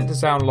is they're meant to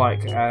sound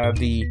like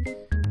the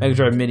Mega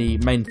Drive Mini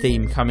main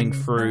theme coming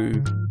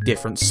through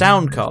different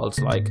sound cards,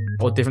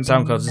 or different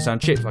sound cards and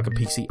sound chips, like a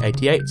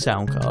PC-88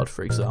 sound card,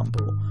 for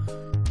example.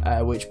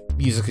 Which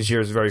Yuzo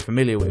Koshiro is very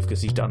familiar with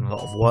because he's done a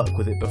lot of work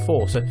with it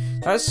before. So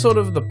that's sort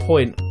of the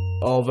point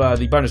of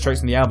the bonus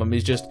tracks in the album,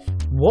 is just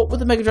what would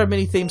the Mega Drive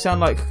Mini theme sound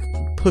like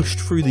pushed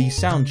through these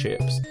sound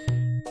chips?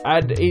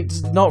 And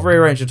it's not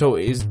rearranged at all.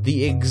 It is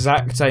the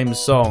exact same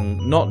song,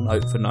 not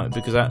note for note,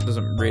 because that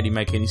doesn't really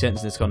make any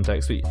sense in this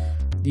context.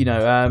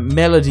 But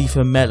melody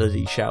for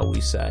melody, shall we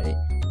say?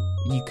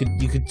 You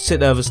could sit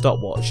there with a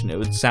stopwatch and it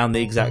would sound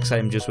the exact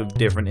same, just with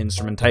different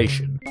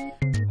instrumentation.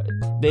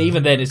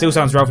 Even then, it still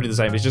sounds roughly the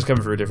same. It's just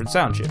coming through a different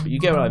sound chip. But you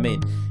get what I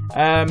mean.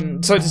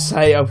 So to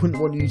say, I wouldn't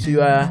want you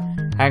to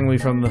hang me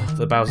from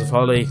the boughs of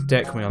holly,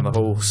 deck me on the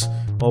halls,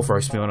 or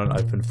roast me on an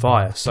open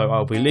fire. So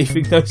I'll be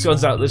leaving those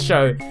ones out of the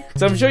show.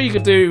 So I'm sure you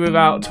could do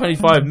without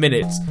 25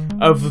 minutes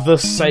of the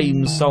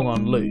same song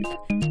on loop.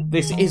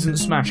 This isn't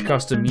Smash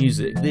Custom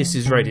Music. This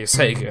is Radio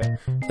Sega.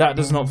 That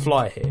does not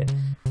fly here.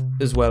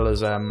 As well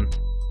as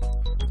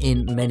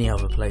in many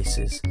other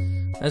places.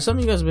 Some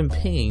of you guys have been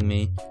pinging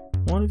me.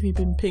 What have you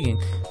been pinging?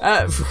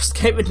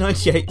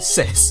 FrostGamer98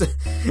 says,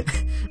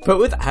 but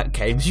with At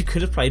Games you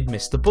could have played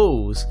Mr.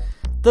 Balls.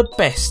 The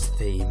best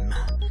theme.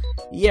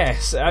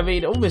 Yes, I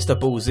mean, all Mr.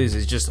 Balls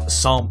is just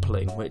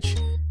sampling, which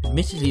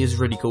admittedly is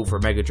really cool for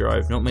a Mega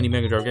Drive. Not many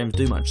Mega Drive games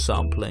do much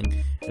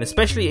sampling. And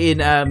especially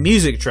in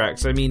music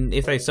tracks. I mean,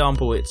 if they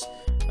sample, it's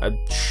a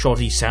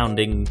shoddy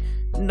sounding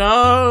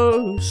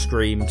no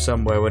scream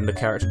somewhere when the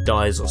character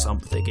dies or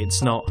something.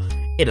 It's not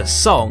in a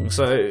song,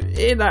 so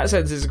in that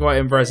sense it's quite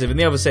impressive. In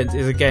the other sense,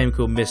 it's a game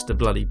called Mr.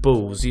 Bloody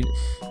Balls.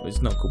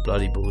 It's not called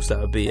Bloody Balls, that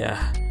would be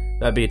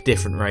a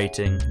different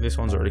rating. This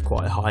one's already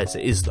quite high as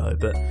it is though,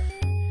 but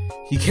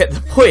you get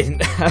the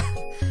point.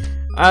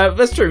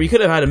 That's true, we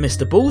could have had a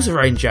Mr. Balls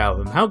Arrange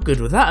album. How good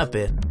would that have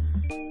been?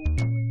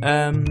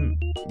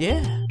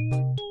 Yeah,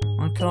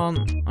 I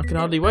can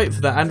hardly wait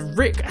for that. And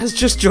Rick has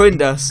just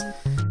joined us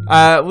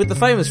with the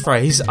famous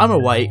phrase, I'm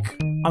awake.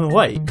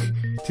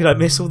 Did I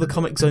miss all the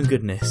Comic Zone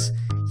goodness?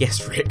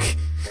 Yes, Rick.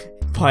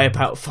 By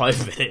about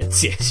 5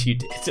 minutes. Yes, you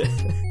did.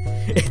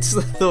 It's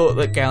the thought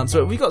that counts.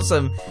 But we've got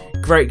some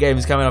great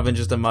games coming up in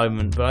just a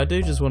moment. But I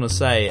do just want to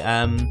say,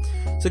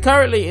 so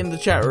currently in the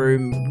chat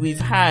room, we've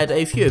had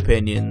a few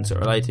opinions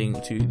relating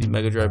to the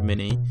Mega Drive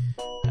Mini.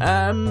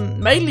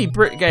 Mainly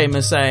Brit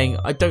Gamer saying,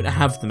 I don't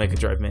have the Mega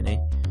Drive Mini.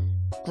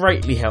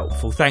 Greatly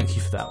helpful. Thank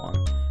you for that one.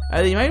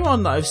 The main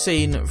one that I've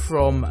seen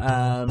from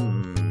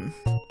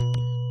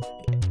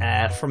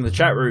the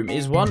chat room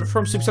is one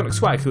from Supersonic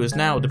Swag, who has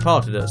now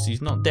departed us.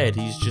 He's not dead,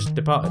 he's just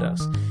departed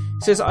us.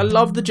 He says, I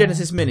love the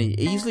Genesis Mini,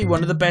 easily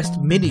one of the best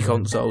mini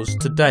consoles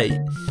to date.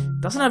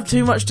 Doesn't have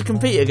too much to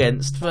compete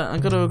against, but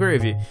I've got to agree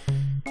with you.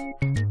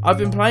 I've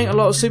been playing a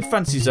lot of Super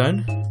Fantasy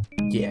Zone.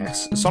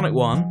 Yes. Sonic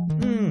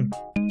 1.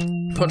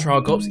 Contra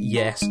Hard Cops.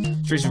 Yes.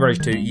 Streets of Rage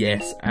 2.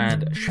 Yes.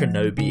 And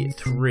Shinobi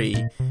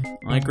 3.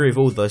 I agree with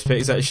all those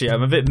picks, actually.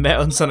 I'm a bit met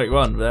on Sonic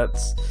 1, but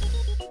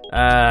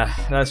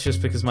that's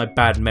just because my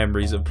bad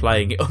memories of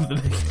playing it on the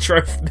Mega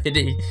Drive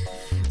Mini.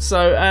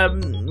 So,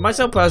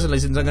 myself personally,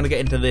 since I'm going to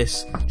get into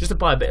this, just to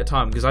buy a bit of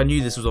time, because I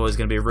knew this was always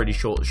going to be a really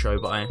short show,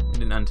 but I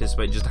didn't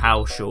anticipate just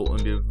how short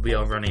and we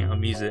are running out of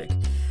music.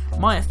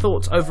 My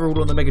thoughts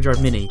overall on the Mega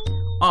Drive Mini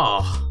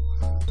are,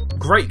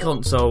 great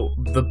console,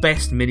 the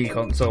best mini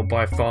console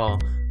by far,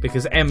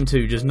 because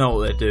M2 just know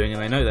what they're doing,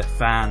 and they know their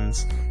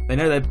fans, they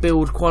know their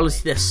build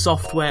quality, their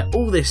software,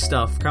 all this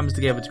stuff comes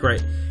together to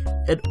create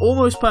an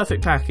almost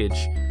perfect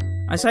package.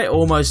 I say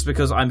almost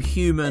because I'm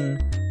human,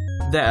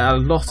 there are a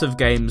lot of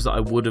games that I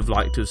would have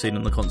liked to have seen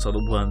on the console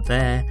that weren't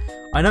there.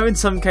 I know in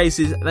some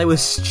cases they were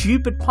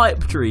stupid pipe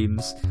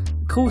dreams.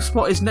 Cool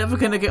Spot is never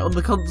going to get on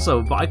the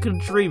console, but I can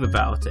dream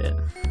about it.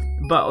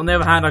 But on the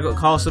other hand, I got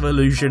Castle of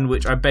Illusion,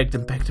 which I begged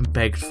and begged and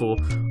begged for.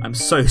 I'm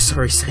so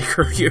sorry,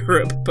 Sega of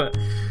Europe, but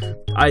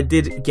I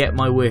did get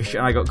my wish,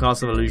 and I got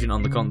Castle of Illusion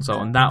on the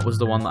console, and that was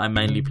the one that I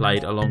mainly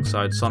played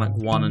alongside Sonic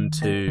 1 and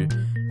 2,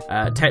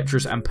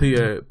 Tetris, and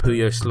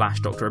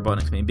Puyo / Dr.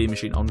 Robotnik's Mean Bean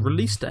Machine on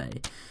release day.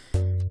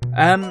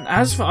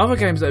 As for other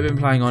games that I've been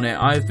playing on it,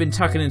 I've been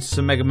tucking into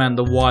some Mega Man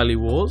The Wily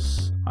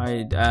Wars.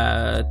 I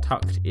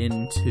tucked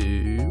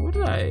into... What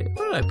did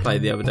I play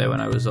the other day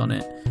when I was on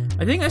it?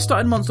 I think I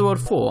started Monster World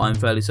 4, I'm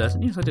fairly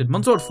certain. Yes, I did.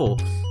 Monster World 4.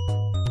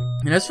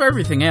 And as for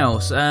everything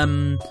else, I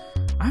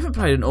haven't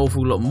played an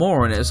awful lot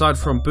more on it, aside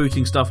from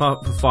booting stuff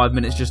up for 5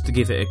 minutes just to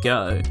give it a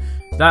go.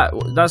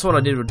 That's what I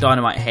did with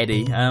Dynamite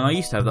Headdy. I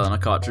used to have that on a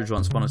cartridge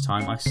once upon a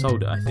time. I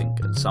sold it, I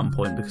think, at some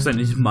point because I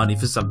needed money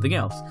for something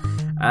else.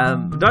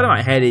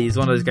 Dynamite Headdy is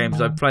one of those games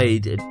I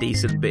played a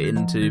decent bit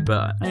into,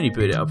 but I only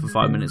booted it up for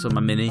 5 minutes on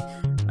my Mini.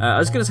 I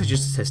was going to say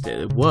just to test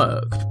it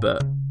worked,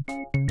 but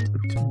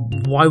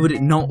why would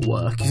it not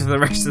work if the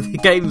rest of the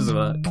games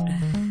work?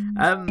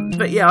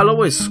 But yeah, I'll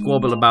always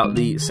squabble about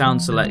the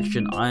sound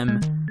selection.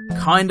 I'm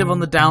kind of on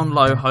the down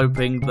low,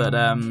 hoping that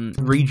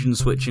region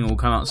switching will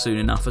come out soon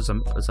enough as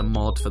a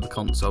mod for the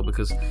console,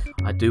 because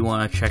I do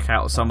want to check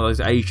out some of those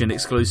Asian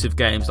exclusive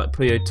games like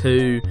Puyo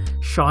 2,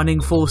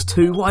 Shining Force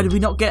 2. Why did we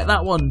not get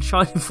that one?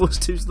 Shining Force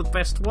 2 is the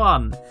best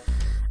one.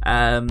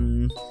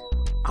 Outrun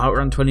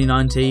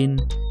 2019,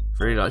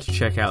 really like to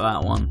check out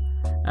that one.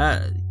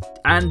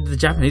 And the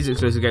Japanese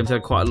exclusive games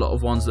had quite a lot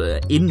of ones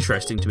that are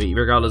interesting to me,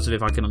 regardless of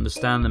if I can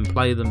understand them,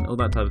 play them, all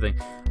that type of thing.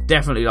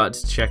 Definitely like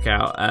to check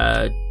out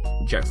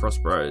Jack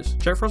Frost Bros.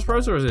 Jack Frost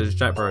Bros, or is it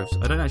Jack Bros?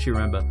 I don't actually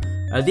remember.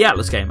 The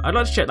Atlas game. I'd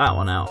like to check that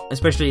one out,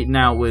 especially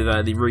now with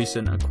the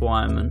recent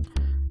acquirement.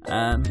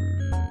 I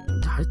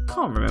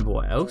can't remember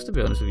what else, to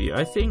be honest with you.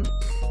 I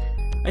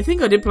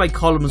think I did play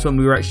Columns when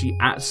we were actually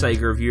at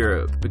Sega of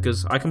Europe,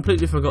 because I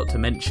completely forgot to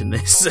mention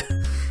this,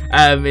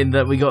 in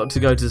that we got to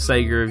go to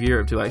Sega of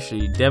Europe to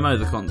actually demo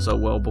the console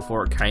well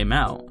before it came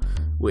out,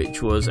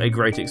 which was a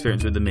great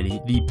experience with the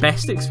Mini. The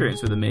best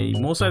experience with the Mini,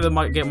 more so than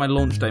Get My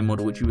Launch Day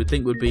model, which you would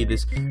think would be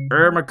this,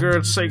 oh my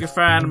god, Sega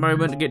fan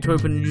moment to get to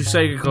open a new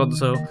Sega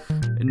console.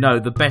 No,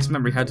 the best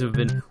memory had to have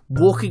been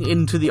walking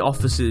into the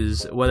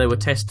offices where they were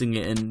testing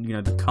it,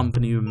 and the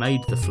company who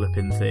made the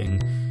flipping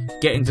thing,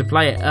 getting to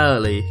play it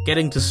early,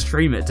 getting to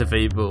stream it to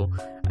people,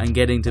 and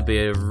getting to be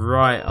a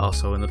right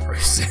arsehole in the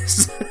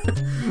process.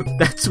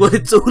 That's what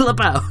it's all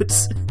about.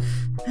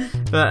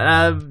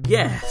 But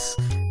yes,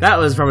 that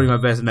was probably my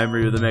best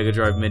memory with the Mega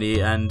Drive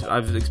Mini, and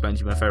I've explained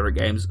to you my favourite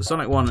games.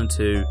 Sonic 1 and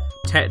 2,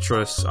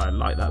 Tetris, I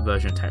like that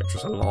version of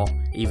Tetris a lot,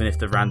 even if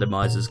the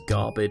randomizer's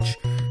garbage.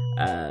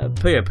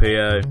 Puyo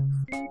Puyo.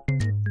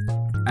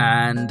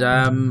 And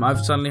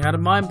I've suddenly had a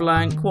mind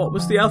blank. What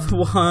was the other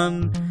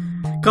one?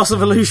 Castle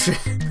of Illusion.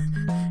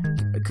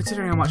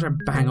 Considering how much I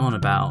bang on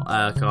about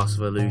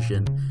Castle of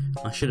Illusion,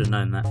 I should have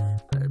known that.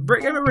 It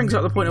brings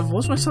up the point of,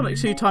 was my Sonic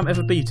 2 time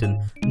ever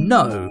beaten?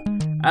 No.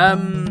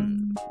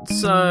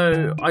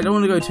 So I don't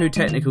want to go too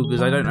technical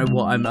because I don't know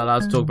what I'm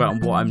allowed to talk about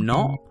and what I'm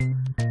not.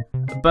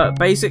 But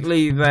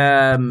basically,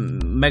 the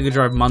Mega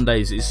Drive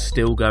Mondays is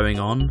still going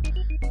on.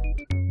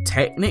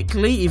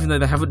 Technically, even though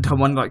they haven't done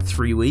one in like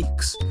 3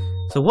 weeks.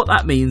 So what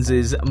that means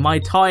is my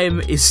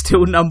time is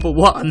still number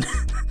one.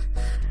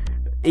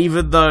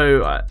 Even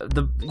though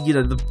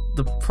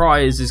the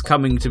prize is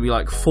coming to be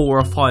like 4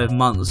 or 5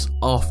 months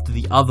after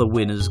the other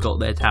winners got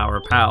their Tower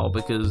of Power,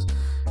 because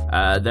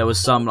there was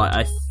some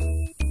like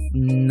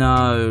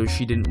no,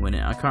 she didn't win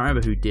it. I can't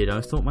remember who did. I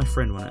thought my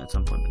friend won it at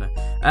some point, but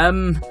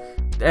no.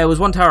 There was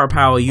one Tower of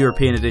Power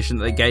European edition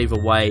that they gave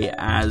away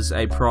as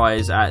a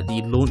prize at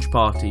the launch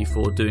party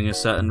for doing a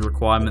certain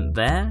requirement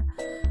there.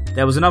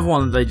 There was another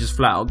one that they just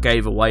flat out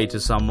gave away to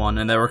someone,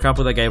 and there were a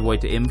couple they gave away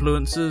to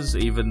influencers,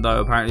 even though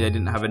apparently they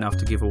didn't have enough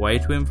to give away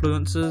to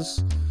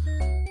influencers.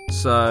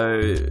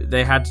 So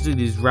they had to do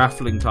these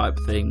raffling type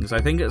things. I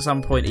think at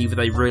some point either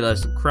they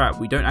realised, crap,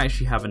 we don't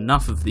actually have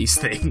enough of these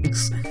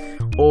things,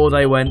 or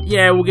they went,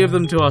 yeah, we'll give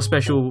them to our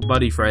special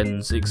buddy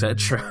friends,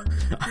 etc.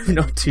 I'm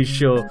not too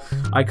sure.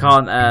 I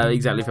can't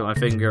exactly put my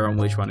finger on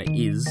which one it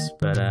is,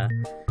 but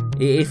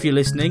if you're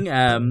listening,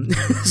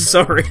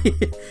 sorry.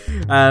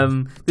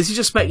 This is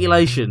just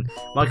speculation.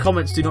 My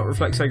comments do not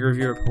reflect Sega of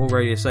Europe or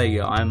Radio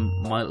Sega.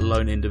 I'm my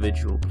lone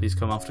individual. Please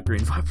come after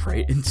Green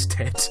Vibrate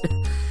instead.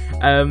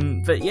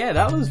 But yeah,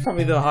 that was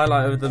probably the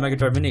highlight of the Mega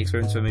Drive Mini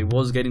experience for me,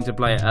 was getting to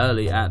play it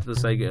early at the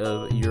Sega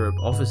of Europe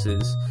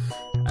offices.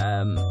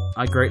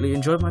 I greatly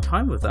enjoyed my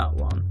time with that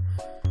one.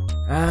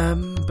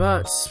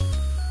 But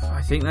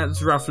I think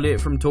that's roughly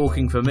it from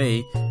talking for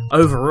me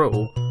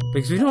overall,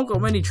 because we've not got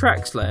many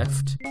tracks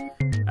left.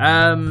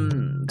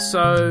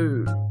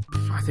 So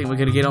I think we're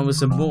going to get on with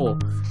some more,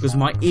 because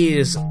my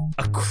ears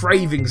are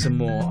craving some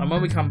more. And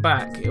when we come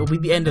back, it'll be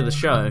the end of the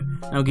show,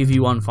 and I'll give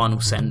you one final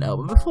send out.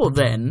 But before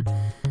then,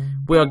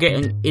 we are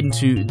getting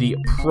into the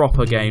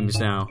proper games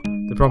now.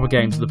 the proper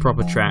games, the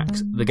proper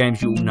tracks, the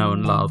games you all know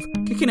and love.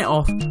 Kicking it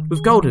off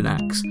with Golden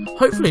Axe.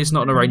 Hopefully it's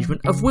not an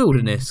arrangement of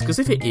Wilderness, because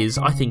if it is,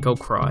 I think I'll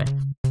cry.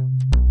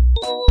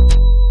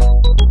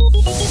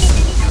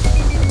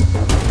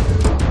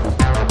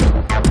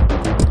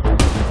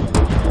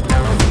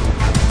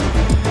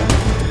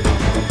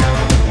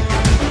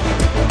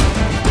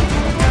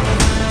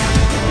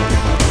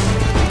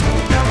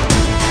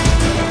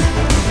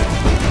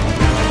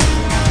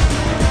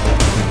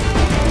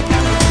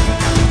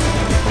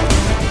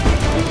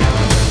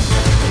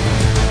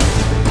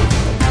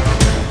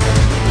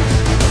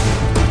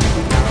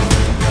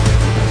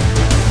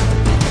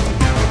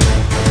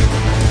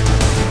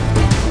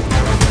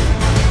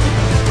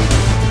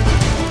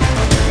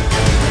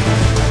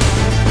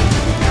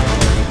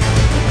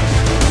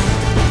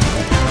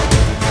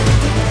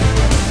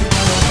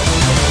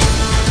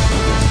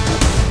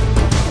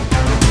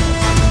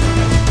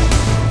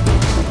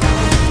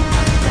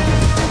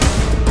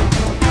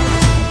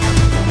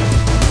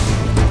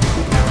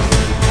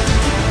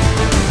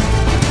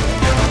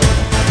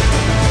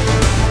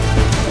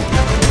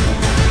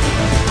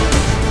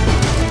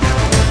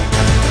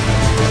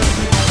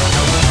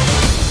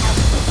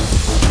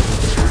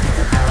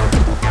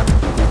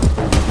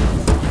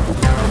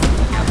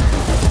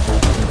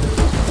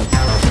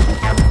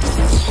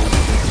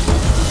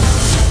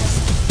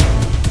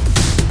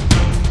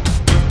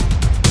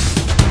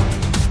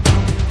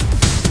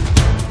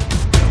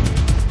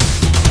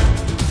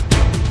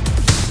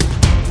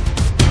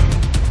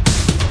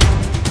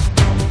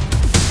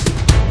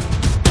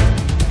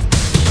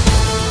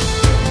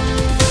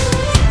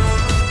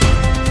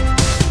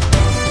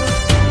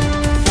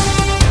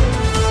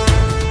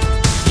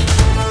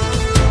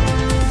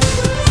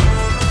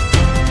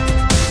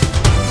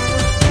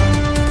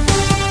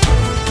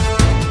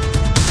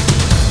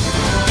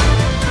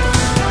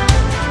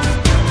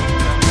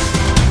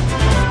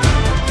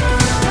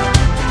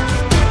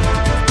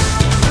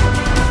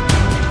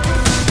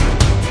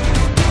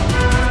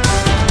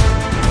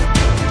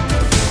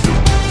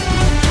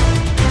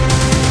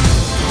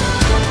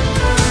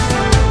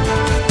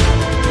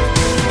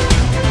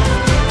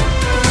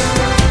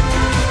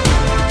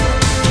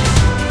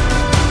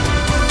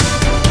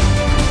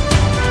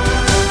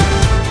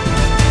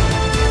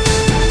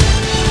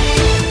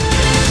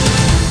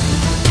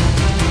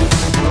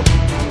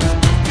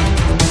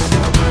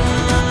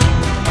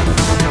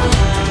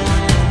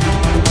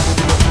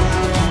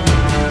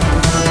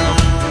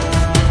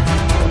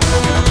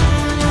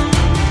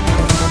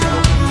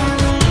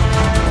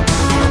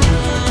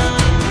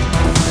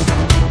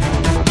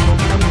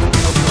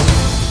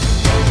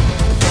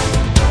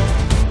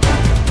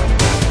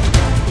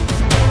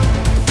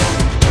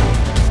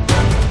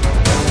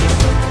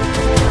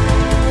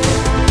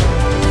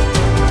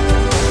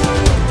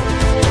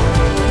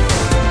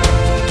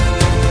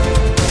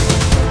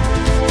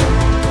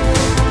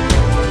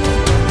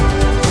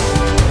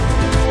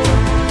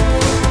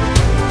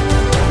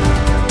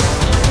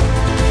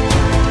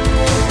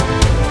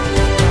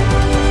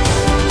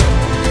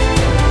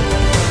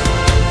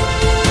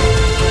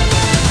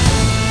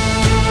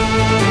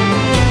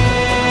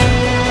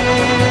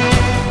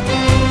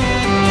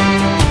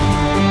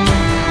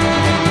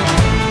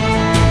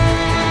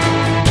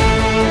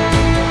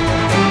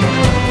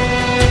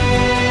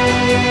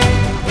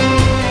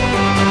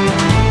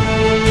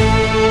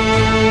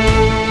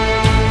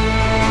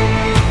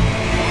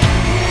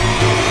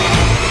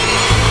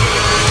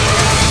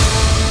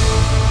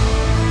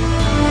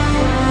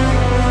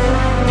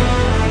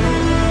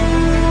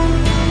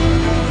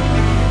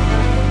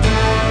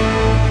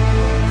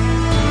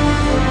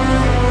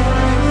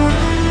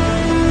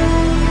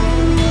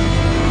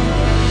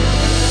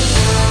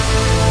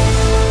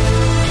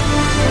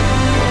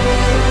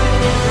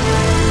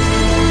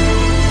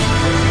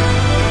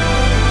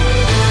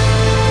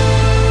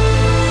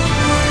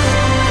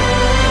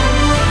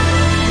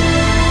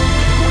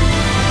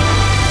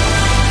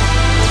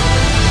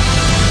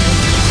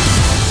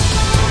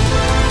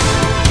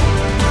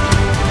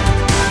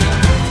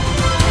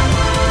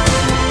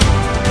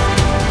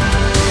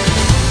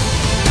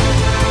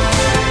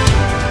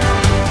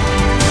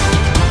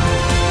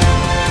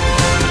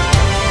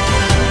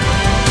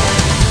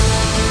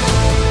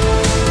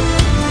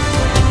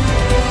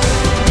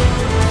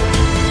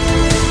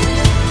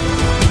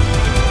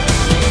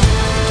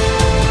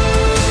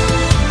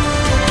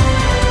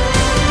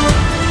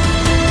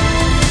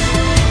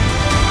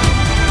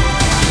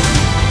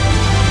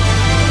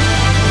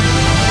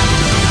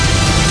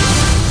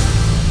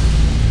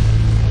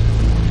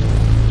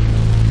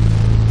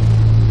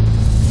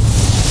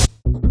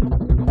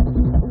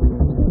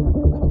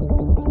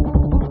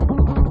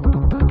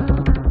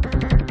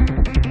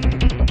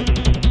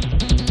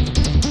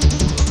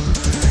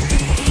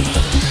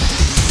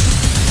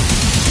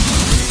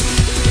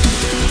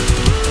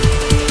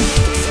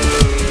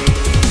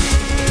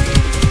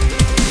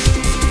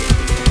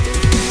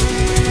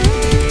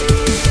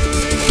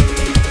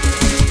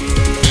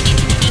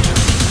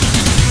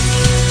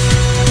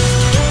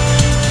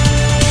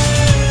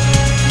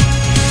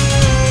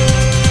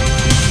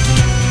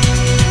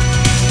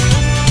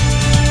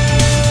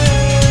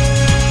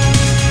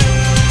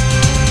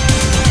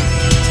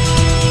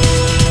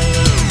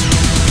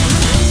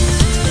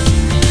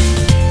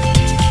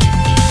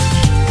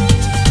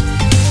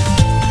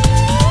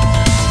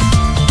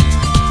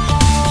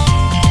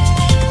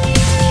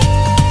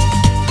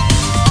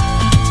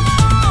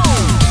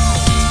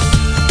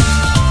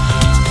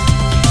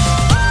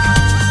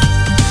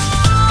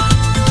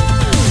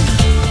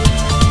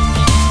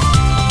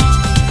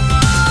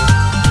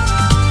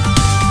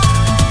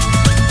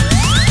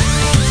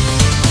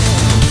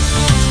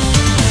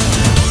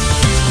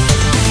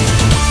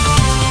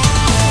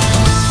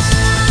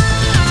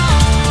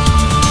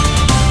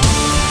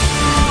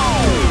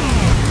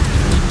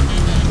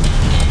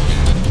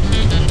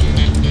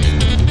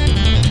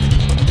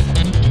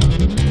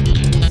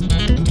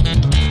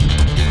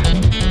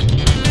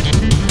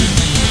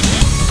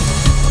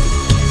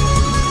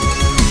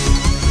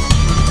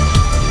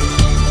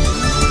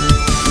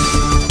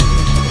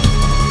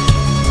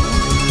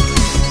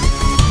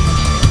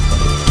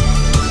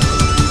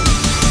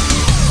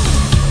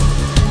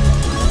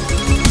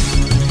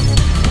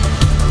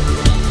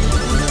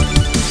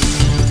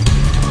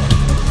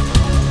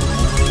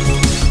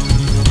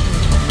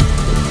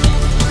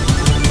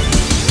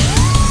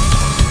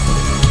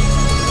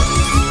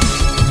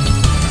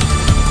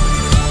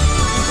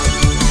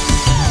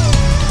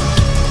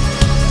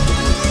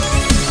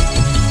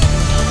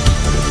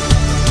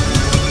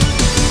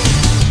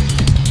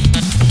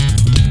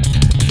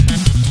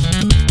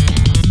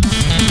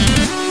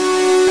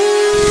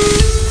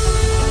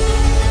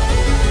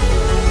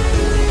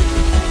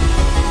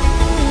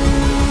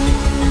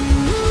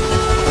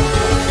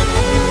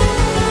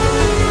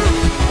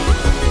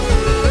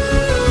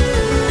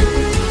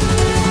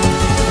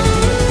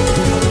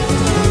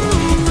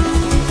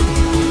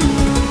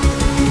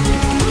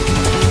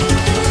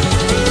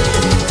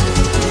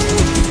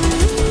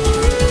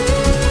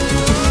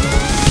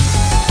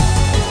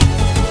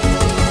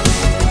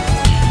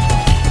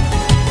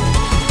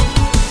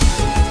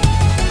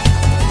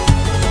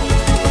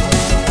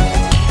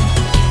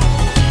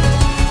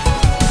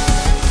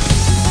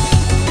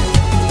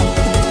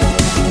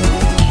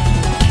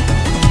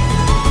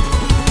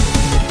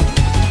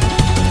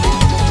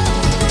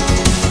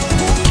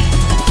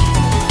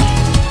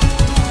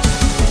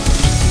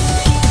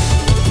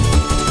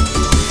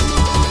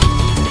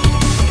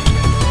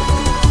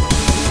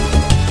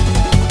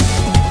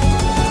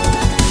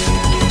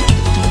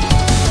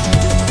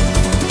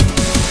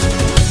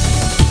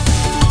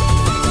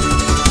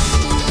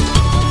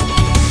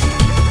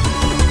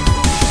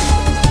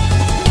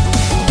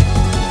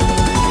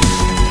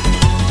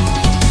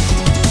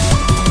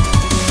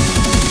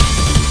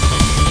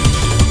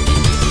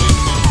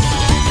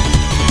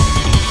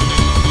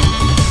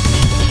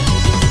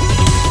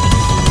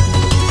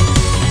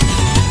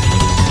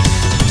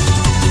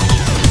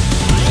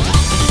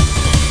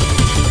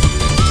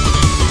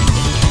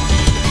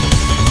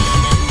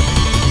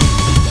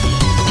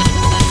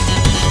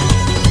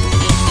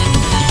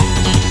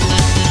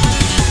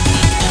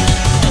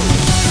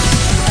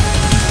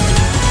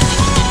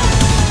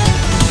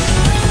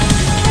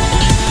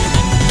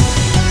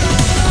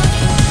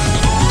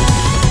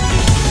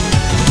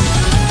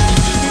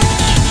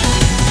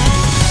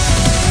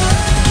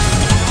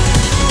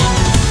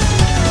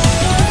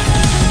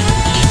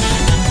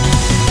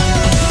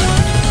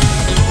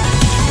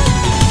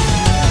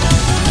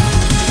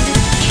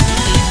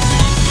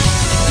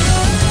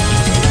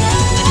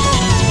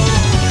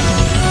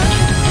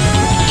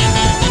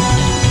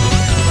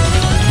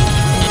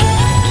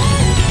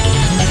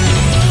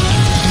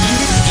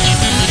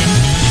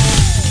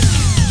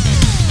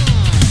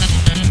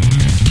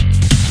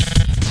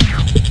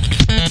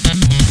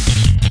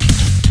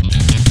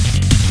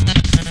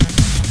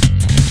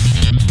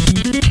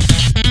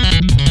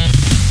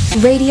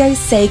 Radio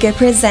Sega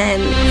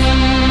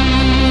presents.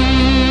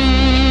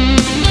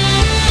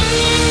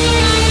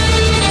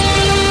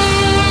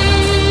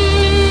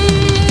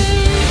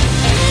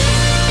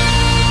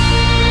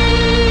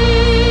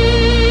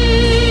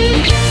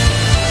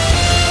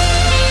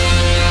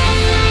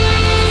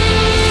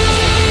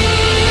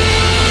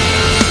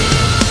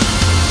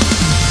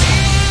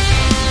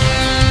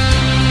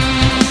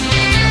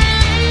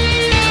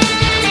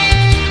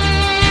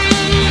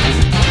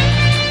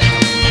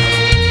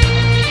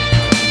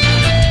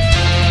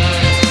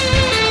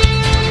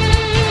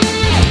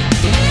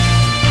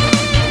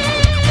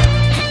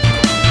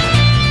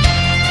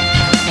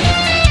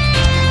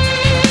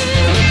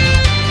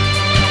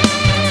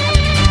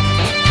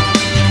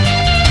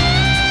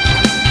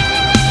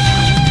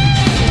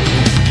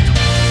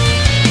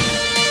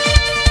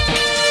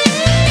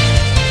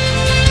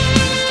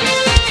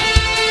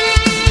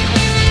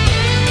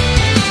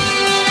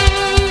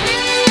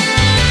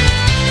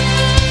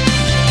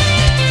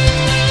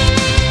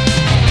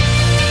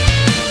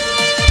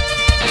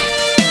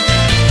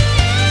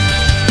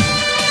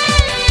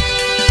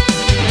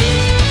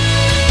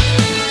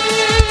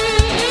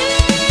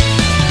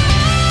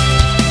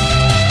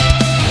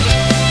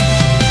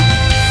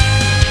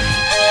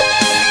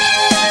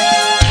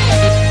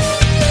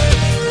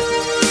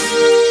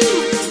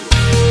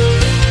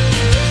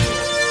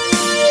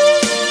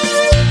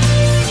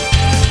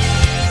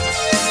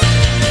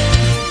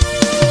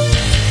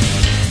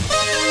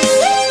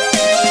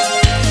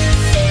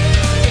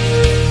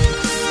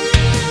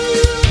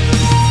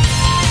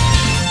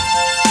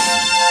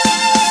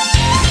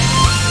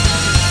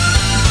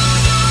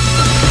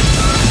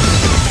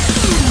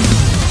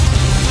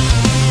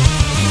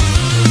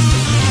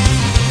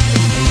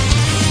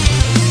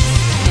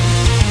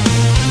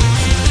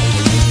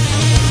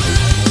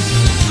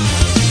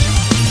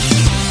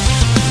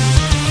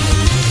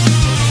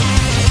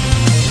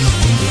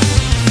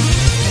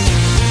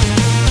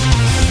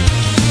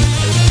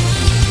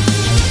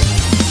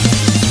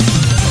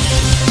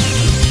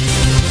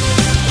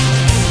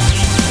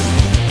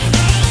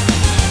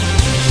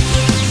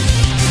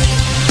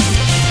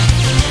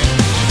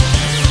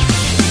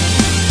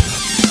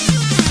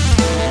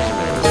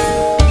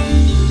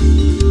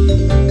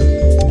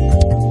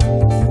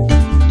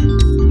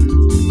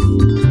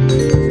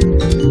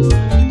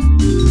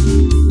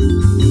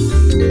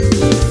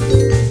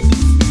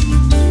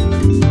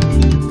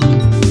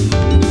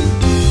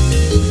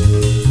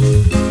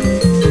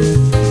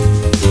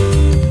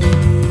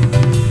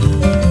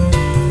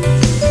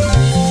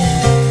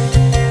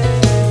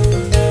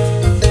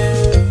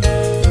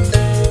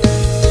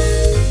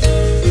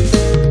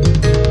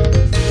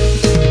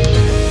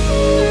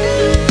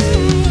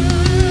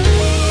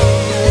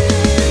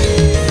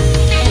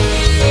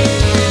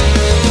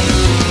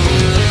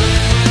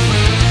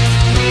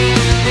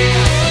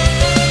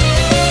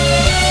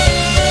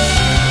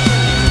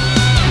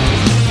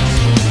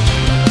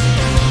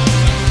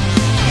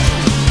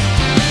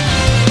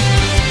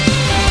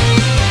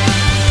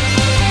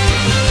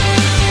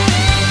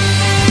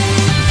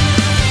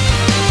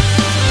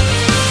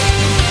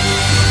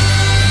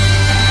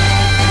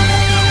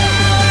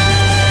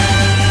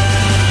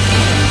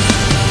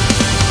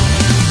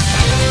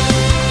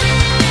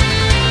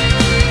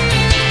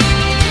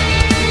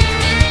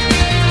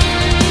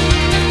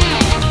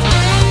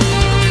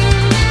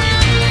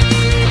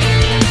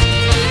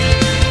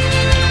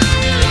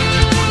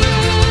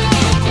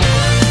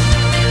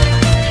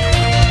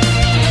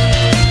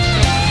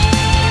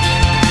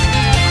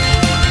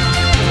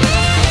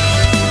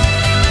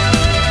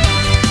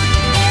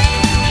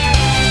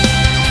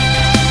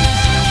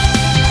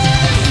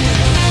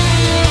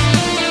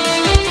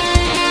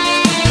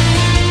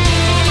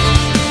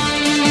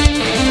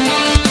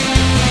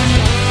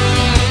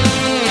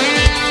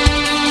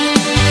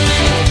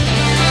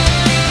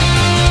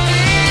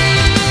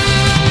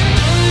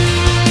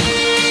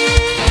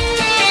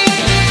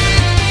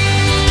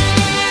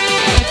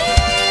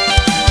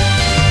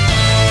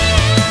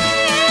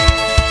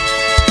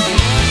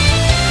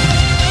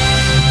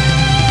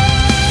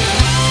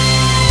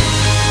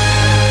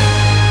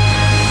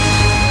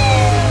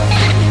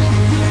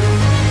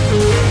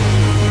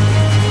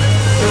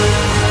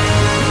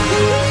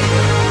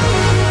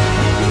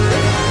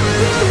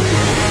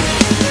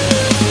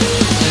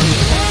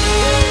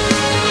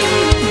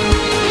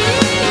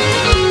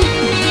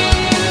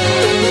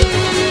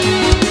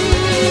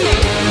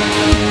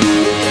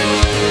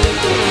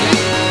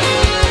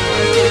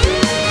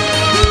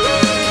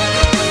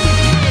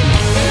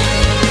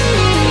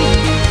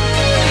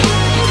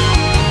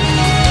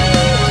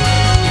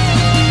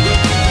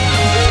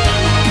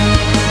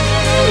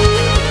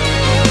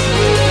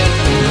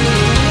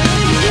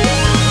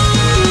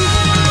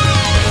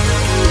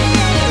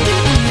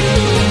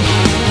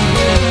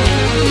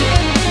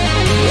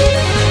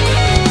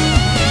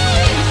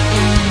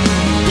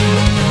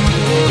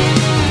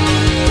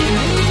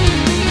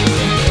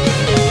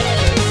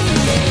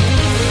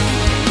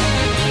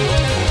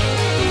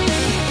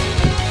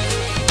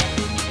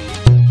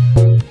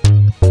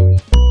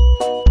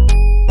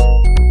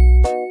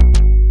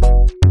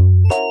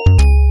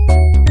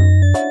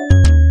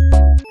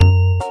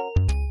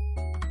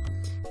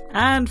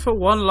 And for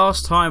one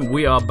last time,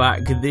 we are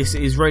back. This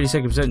is Radio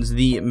Sega Presents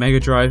the Mega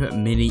Drive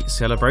Mini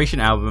Celebration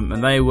album,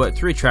 and they were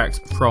 3 tracks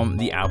from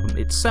the album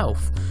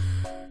itself.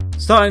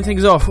 Starting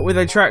things off with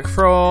a track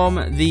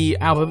from the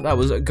album, that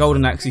was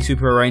Golden Axe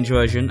Super Arranged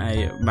Version,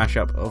 a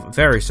mashup of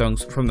various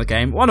songs from the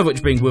game, one of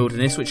which being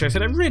Wilderness, which I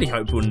said I really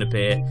hoped wouldn't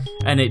appear,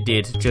 and it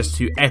did, just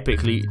to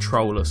epically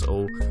troll us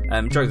all.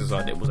 Jokes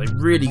aside, it was a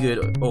really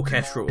good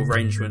orchestral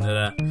arrangement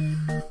that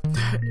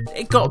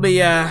it got me,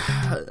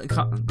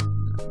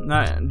 no,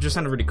 it just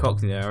sounded really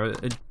cockney there.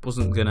 It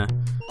wasn't gonna,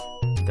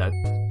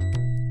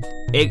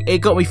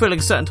 it got me feeling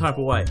a certain type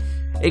of way.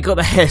 It got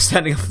the hair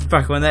standing off the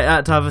back when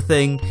that type of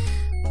thing.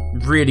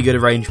 Really good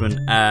arrangement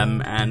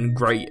and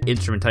great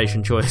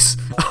instrumentation choice.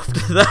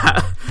 After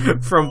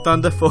that, from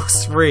Thunder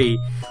Force 3,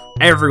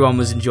 everyone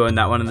was enjoying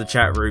that one in the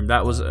chat room.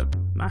 That was a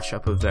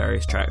mashup of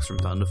various tracks from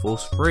Thunder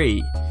Force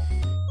 3.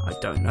 I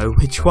don't know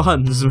which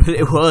ones, but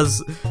it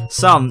was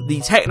some.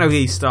 The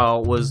Techno-Geese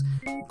style was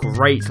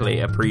greatly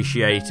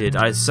appreciated.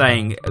 I was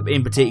saying,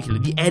 in particular,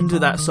 the end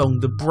of that song,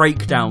 the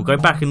breakdown. Go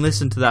back and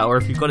listen to that, or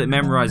if you've got it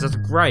memorised, that's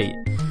great.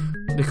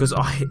 Because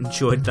I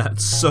enjoyed that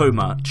so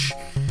much.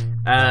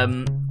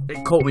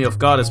 It caught me off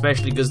guard,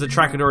 especially because the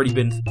track had already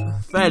been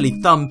fairly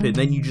thumping.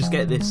 Then you just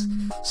get this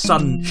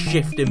sudden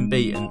shifting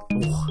beat, and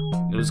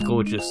it was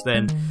gorgeous.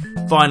 Then,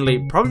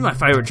 finally, probably my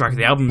favourite track of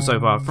the album so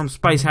far, from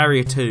Space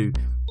Harrier 2.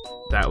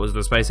 That was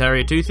the Space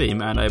Harrier 2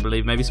 theme, and I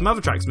believe maybe some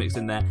other tracks mixed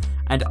in there.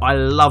 And I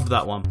loved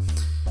that one.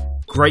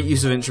 Great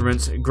use of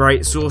instruments,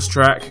 great source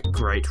track,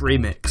 great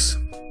remix.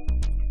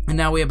 And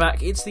now we are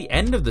back. It's the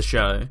end of the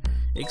show.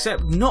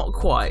 Except not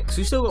quite, because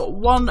we've still got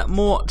one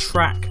more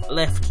track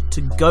left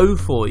to go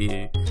for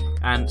you.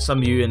 And some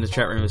of you in the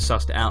chat room have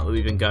sussed it out that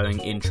we've been going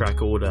in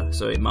track order,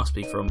 so it must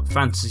be from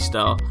Phantasy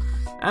Star.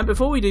 And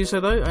before we do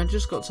so though, I've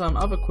just got some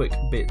other quick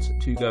bits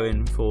to go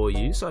in for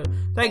you. So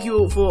thank you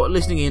all for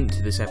listening in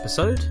to this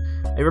episode.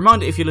 A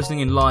reminder, if you're listening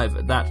in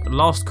live, that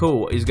Last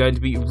Call is going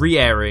to be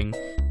re-airing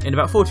in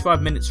about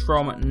 45 minutes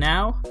from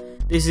now.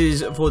 This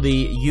is for the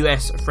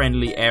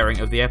US-friendly airing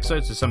of the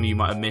episode, so some of you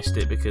might have missed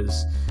it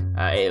because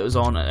it was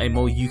on a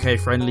more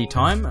UK-friendly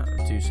time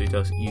to suit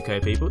us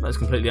UK people. That's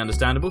completely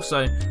understandable.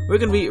 So we're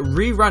going to be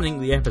rerunning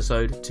the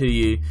episode to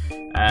you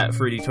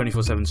through the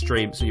 24/7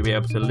 stream, so you'll be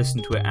able to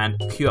listen to it and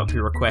queue up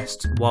your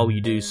requests while you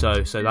do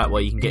so. So that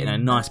way you can get in a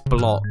nice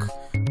block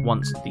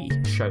once the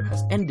show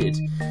has ended.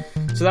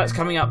 So that's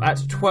coming up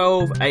at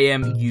 12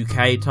 AM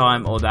UK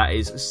time, or that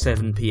is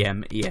 7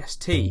 PM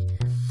EST.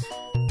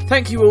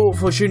 Thank you all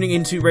for tuning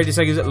into Radio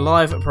Sega's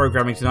live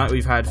programming tonight.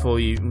 We've had for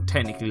you,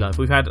 technically live,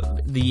 we've had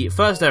the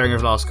first airing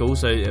of Last Call,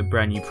 so a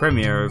brand new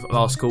premiere of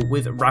Last Call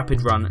with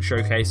Rapid Run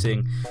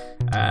showcasing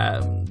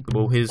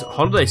his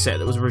holiday set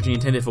that was originally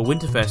intended for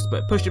Winterfest,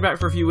 but pushed it back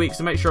for a few weeks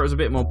to make sure it was a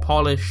bit more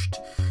polished.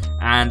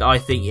 And I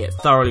think it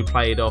thoroughly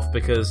played off,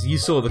 because you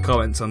saw the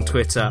comments on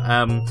Twitter,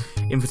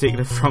 in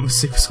particular from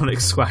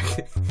Supersonic Swag.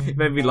 It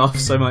made me laugh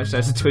so much I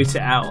had to tweet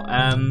it out.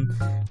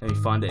 Let me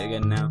find it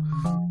again now.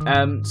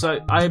 So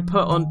I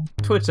put on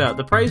Twitter,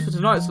 the praise for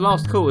tonight's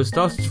Last Call has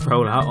started to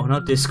roll out on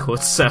our Discord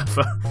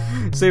server.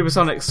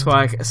 Supersonic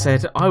Swag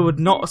said, I would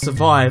not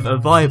survive a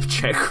vibe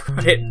check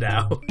right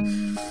now.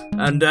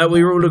 And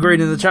we were all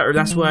agreeing in the chat room,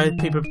 that's why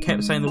people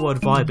kept saying the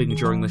word vibing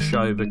during the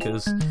show,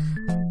 because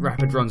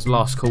Rapid Run's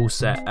Last Call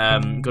set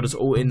got us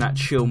all in that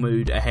chill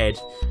mood ahead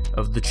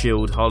of the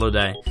chilled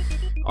holiday.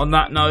 On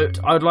that note,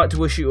 I would like to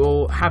wish you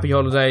all happy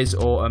holidays,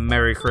 or a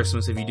Merry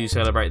Christmas if you do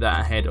celebrate that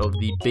ahead of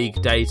the big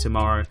day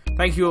tomorrow.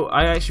 Thank you.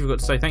 I actually forgot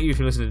to say thank you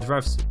for listening to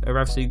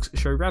Ravsig's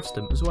show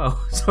Ravstum as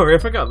well. Sorry, I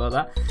forgot about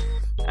that.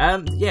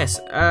 Yes,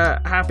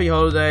 happy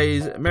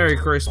holidays, Merry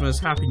Christmas,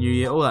 Happy New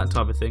Year, all that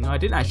type of thing. I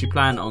didn't actually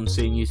plan on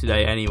seeing you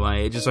today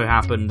anyway. It just so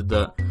happened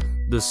that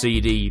the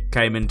CD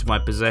came into my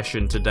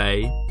possession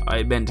today.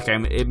 It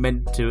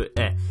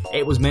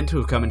was meant to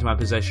have come into my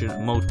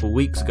possession multiple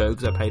weeks ago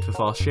because I paid for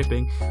fast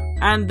shipping.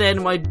 And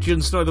then my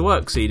Jon Snow the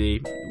Work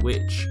CD,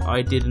 which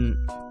I didn't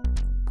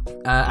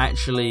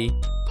actually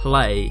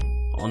play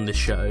on this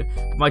show.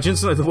 My Jon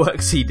Snow the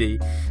Work CD,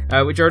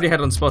 which I already had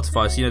on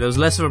Spotify, so there was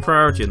less of a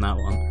priority in that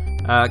one.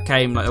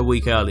 Came like a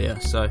week earlier,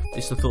 so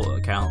it's the thought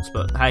that counts.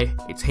 But hey,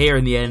 it's here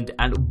in the end,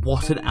 and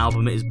what an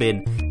album it has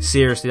been.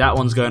 Seriously, that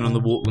one's going on the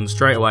Walkman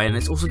straight away, and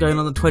it's also going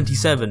on the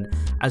 27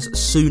 as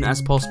soon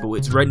as possible.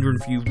 It's rendering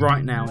for you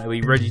right now, it'll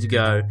be ready to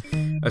go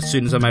as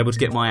soon as I'm able to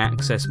get my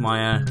access,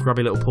 my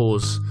grubby little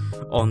paws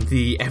on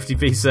the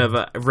FTP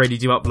server, ready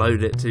to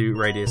upload it to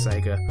Radio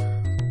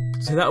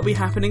Sega. So that'll be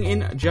happening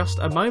in just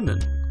a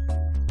moment.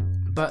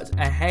 But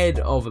ahead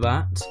of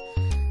that,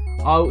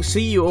 I'll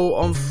see you all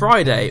on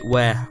Friday,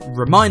 where,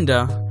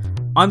 reminder,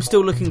 I'm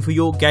still looking for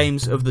your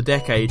games of the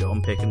decade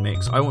on Pick and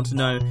Mix. I want to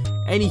know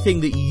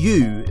anything that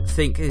you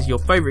think is your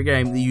favourite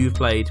game that you've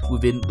played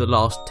within the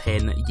last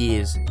 10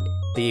 years,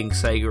 being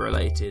Sega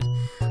related.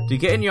 To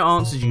get in your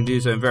answers, you can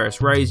do so in various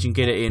ways. You can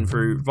get it in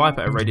through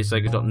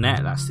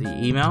viper@radiosega.net, that's the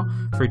email,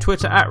 through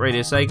Twitter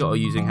 @RadioSega, or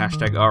using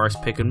hashtag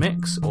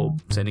RSPickandMix, or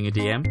sending a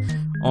DM,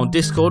 on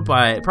Discord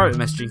by private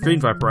messaging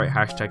GreenViper8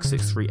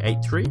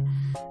 #6383.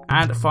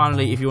 And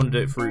finally, if you want to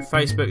do it through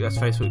Facebook, that's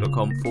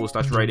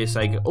facebook.com/Radio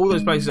Sega. All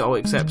those places I'll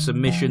accept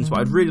submissions, but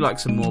I'd really like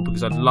some more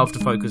because I'd love to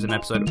focus an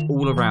episode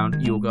all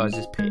around your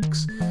guys'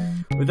 picks.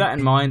 With that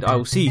in mind, I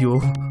will see you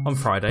all on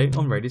Friday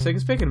on Radio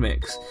Sega's Pick and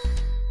Mix.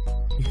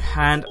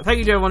 And thank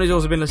you to everyone who's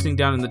also been listening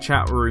down in the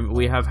chat room.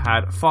 We have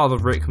had Father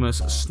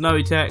Rickmus,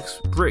 Snowy Tex,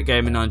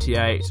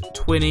 BritGamer98,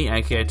 Twinny,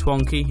 aka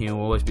Twonky, he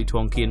will always be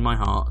Twonky in my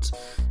heart,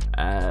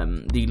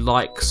 the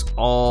likes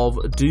of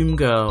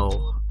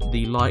Doomgirl,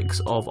 the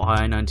likes of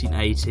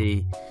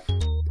II1980,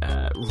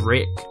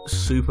 Rick,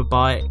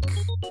 Superbike,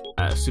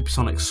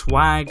 Supersonic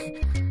Swag,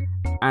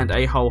 and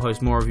a whole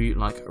host more of you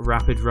like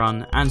Rapid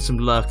Run, and some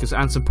lurkers,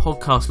 and some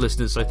podcast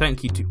listeners, so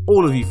thank you to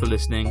all of you for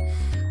listening.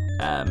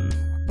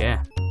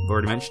 Yeah, I've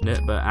already mentioned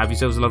it, but have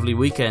yourselves a lovely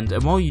weekend,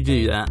 and while you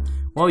do that,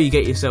 while you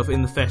get yourself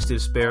in the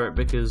festive spirit,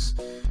 because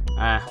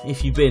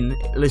if you've been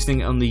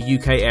listening on the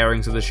UK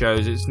airings of the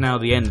shows, it's now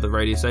the end of the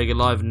Radio Sega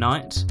Live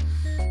night.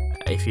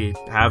 If you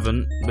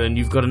haven't, then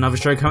you've got another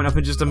show coming up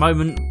in just a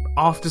moment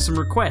after some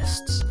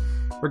requests.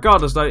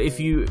 Regardless though, if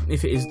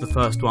it is the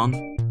first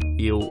one,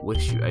 we'll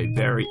wish you a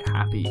very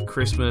happy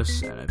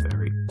Christmas and a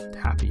very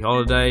happy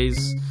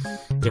holidays.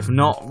 If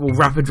not,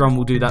 Rapid Run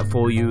will do that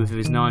for you with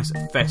his nice,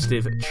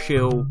 festive,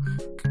 chill,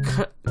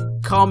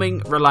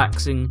 calming,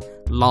 relaxing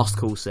last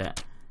call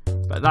set.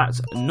 But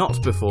that's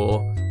not before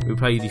we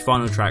play you the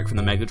final track from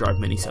the Mega Drive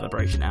Mini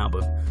Celebration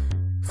album.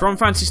 From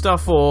Phantasy Star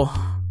 4,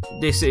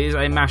 this is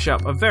a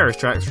mashup of various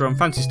tracks from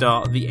Phantasy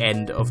Star The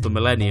End of the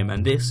Millennium,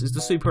 and this is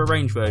the super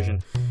arranged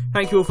version.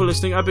 Thank you all for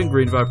listening. I've been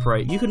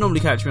GreenViper8. You can normally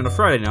catch me on a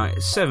Friday night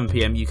at 7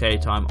 PM UK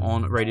time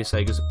on Radio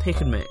Sega's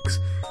Pick and Mix,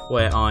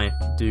 where I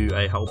do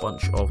a whole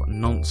bunch of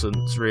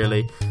nonsense,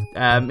 really.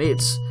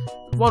 It's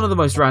one of the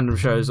most random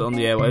shows on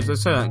the airwaves. I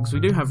say that because we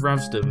do have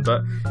Ravston,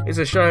 but it's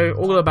a show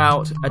all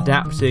about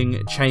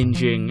adapting,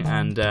 changing,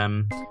 and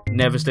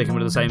never sticking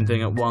with the same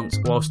thing at once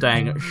while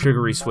staying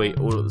sugary sweet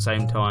all at the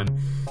same time.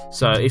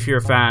 So if you're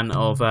a fan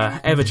of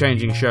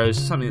ever-changing shows,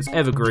 something that's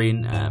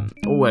evergreen,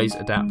 always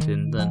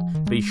adapting,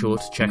 then be sure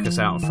to check us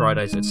out on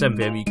Fridays at 7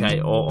 PM UK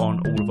or on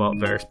all of our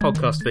various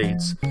podcast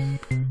feeds.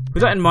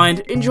 With that in mind,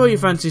 enjoy your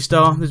Phantasy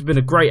Star. This has been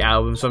a great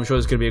album, so I'm sure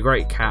it's going to be a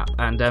great cap,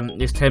 and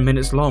it's 10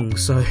 minutes long,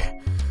 so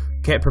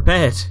get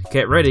prepared,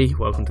 get ready.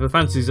 Welcome to the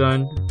Fantasy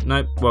Zone.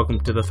 No,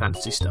 welcome to the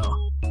Phantasy Star.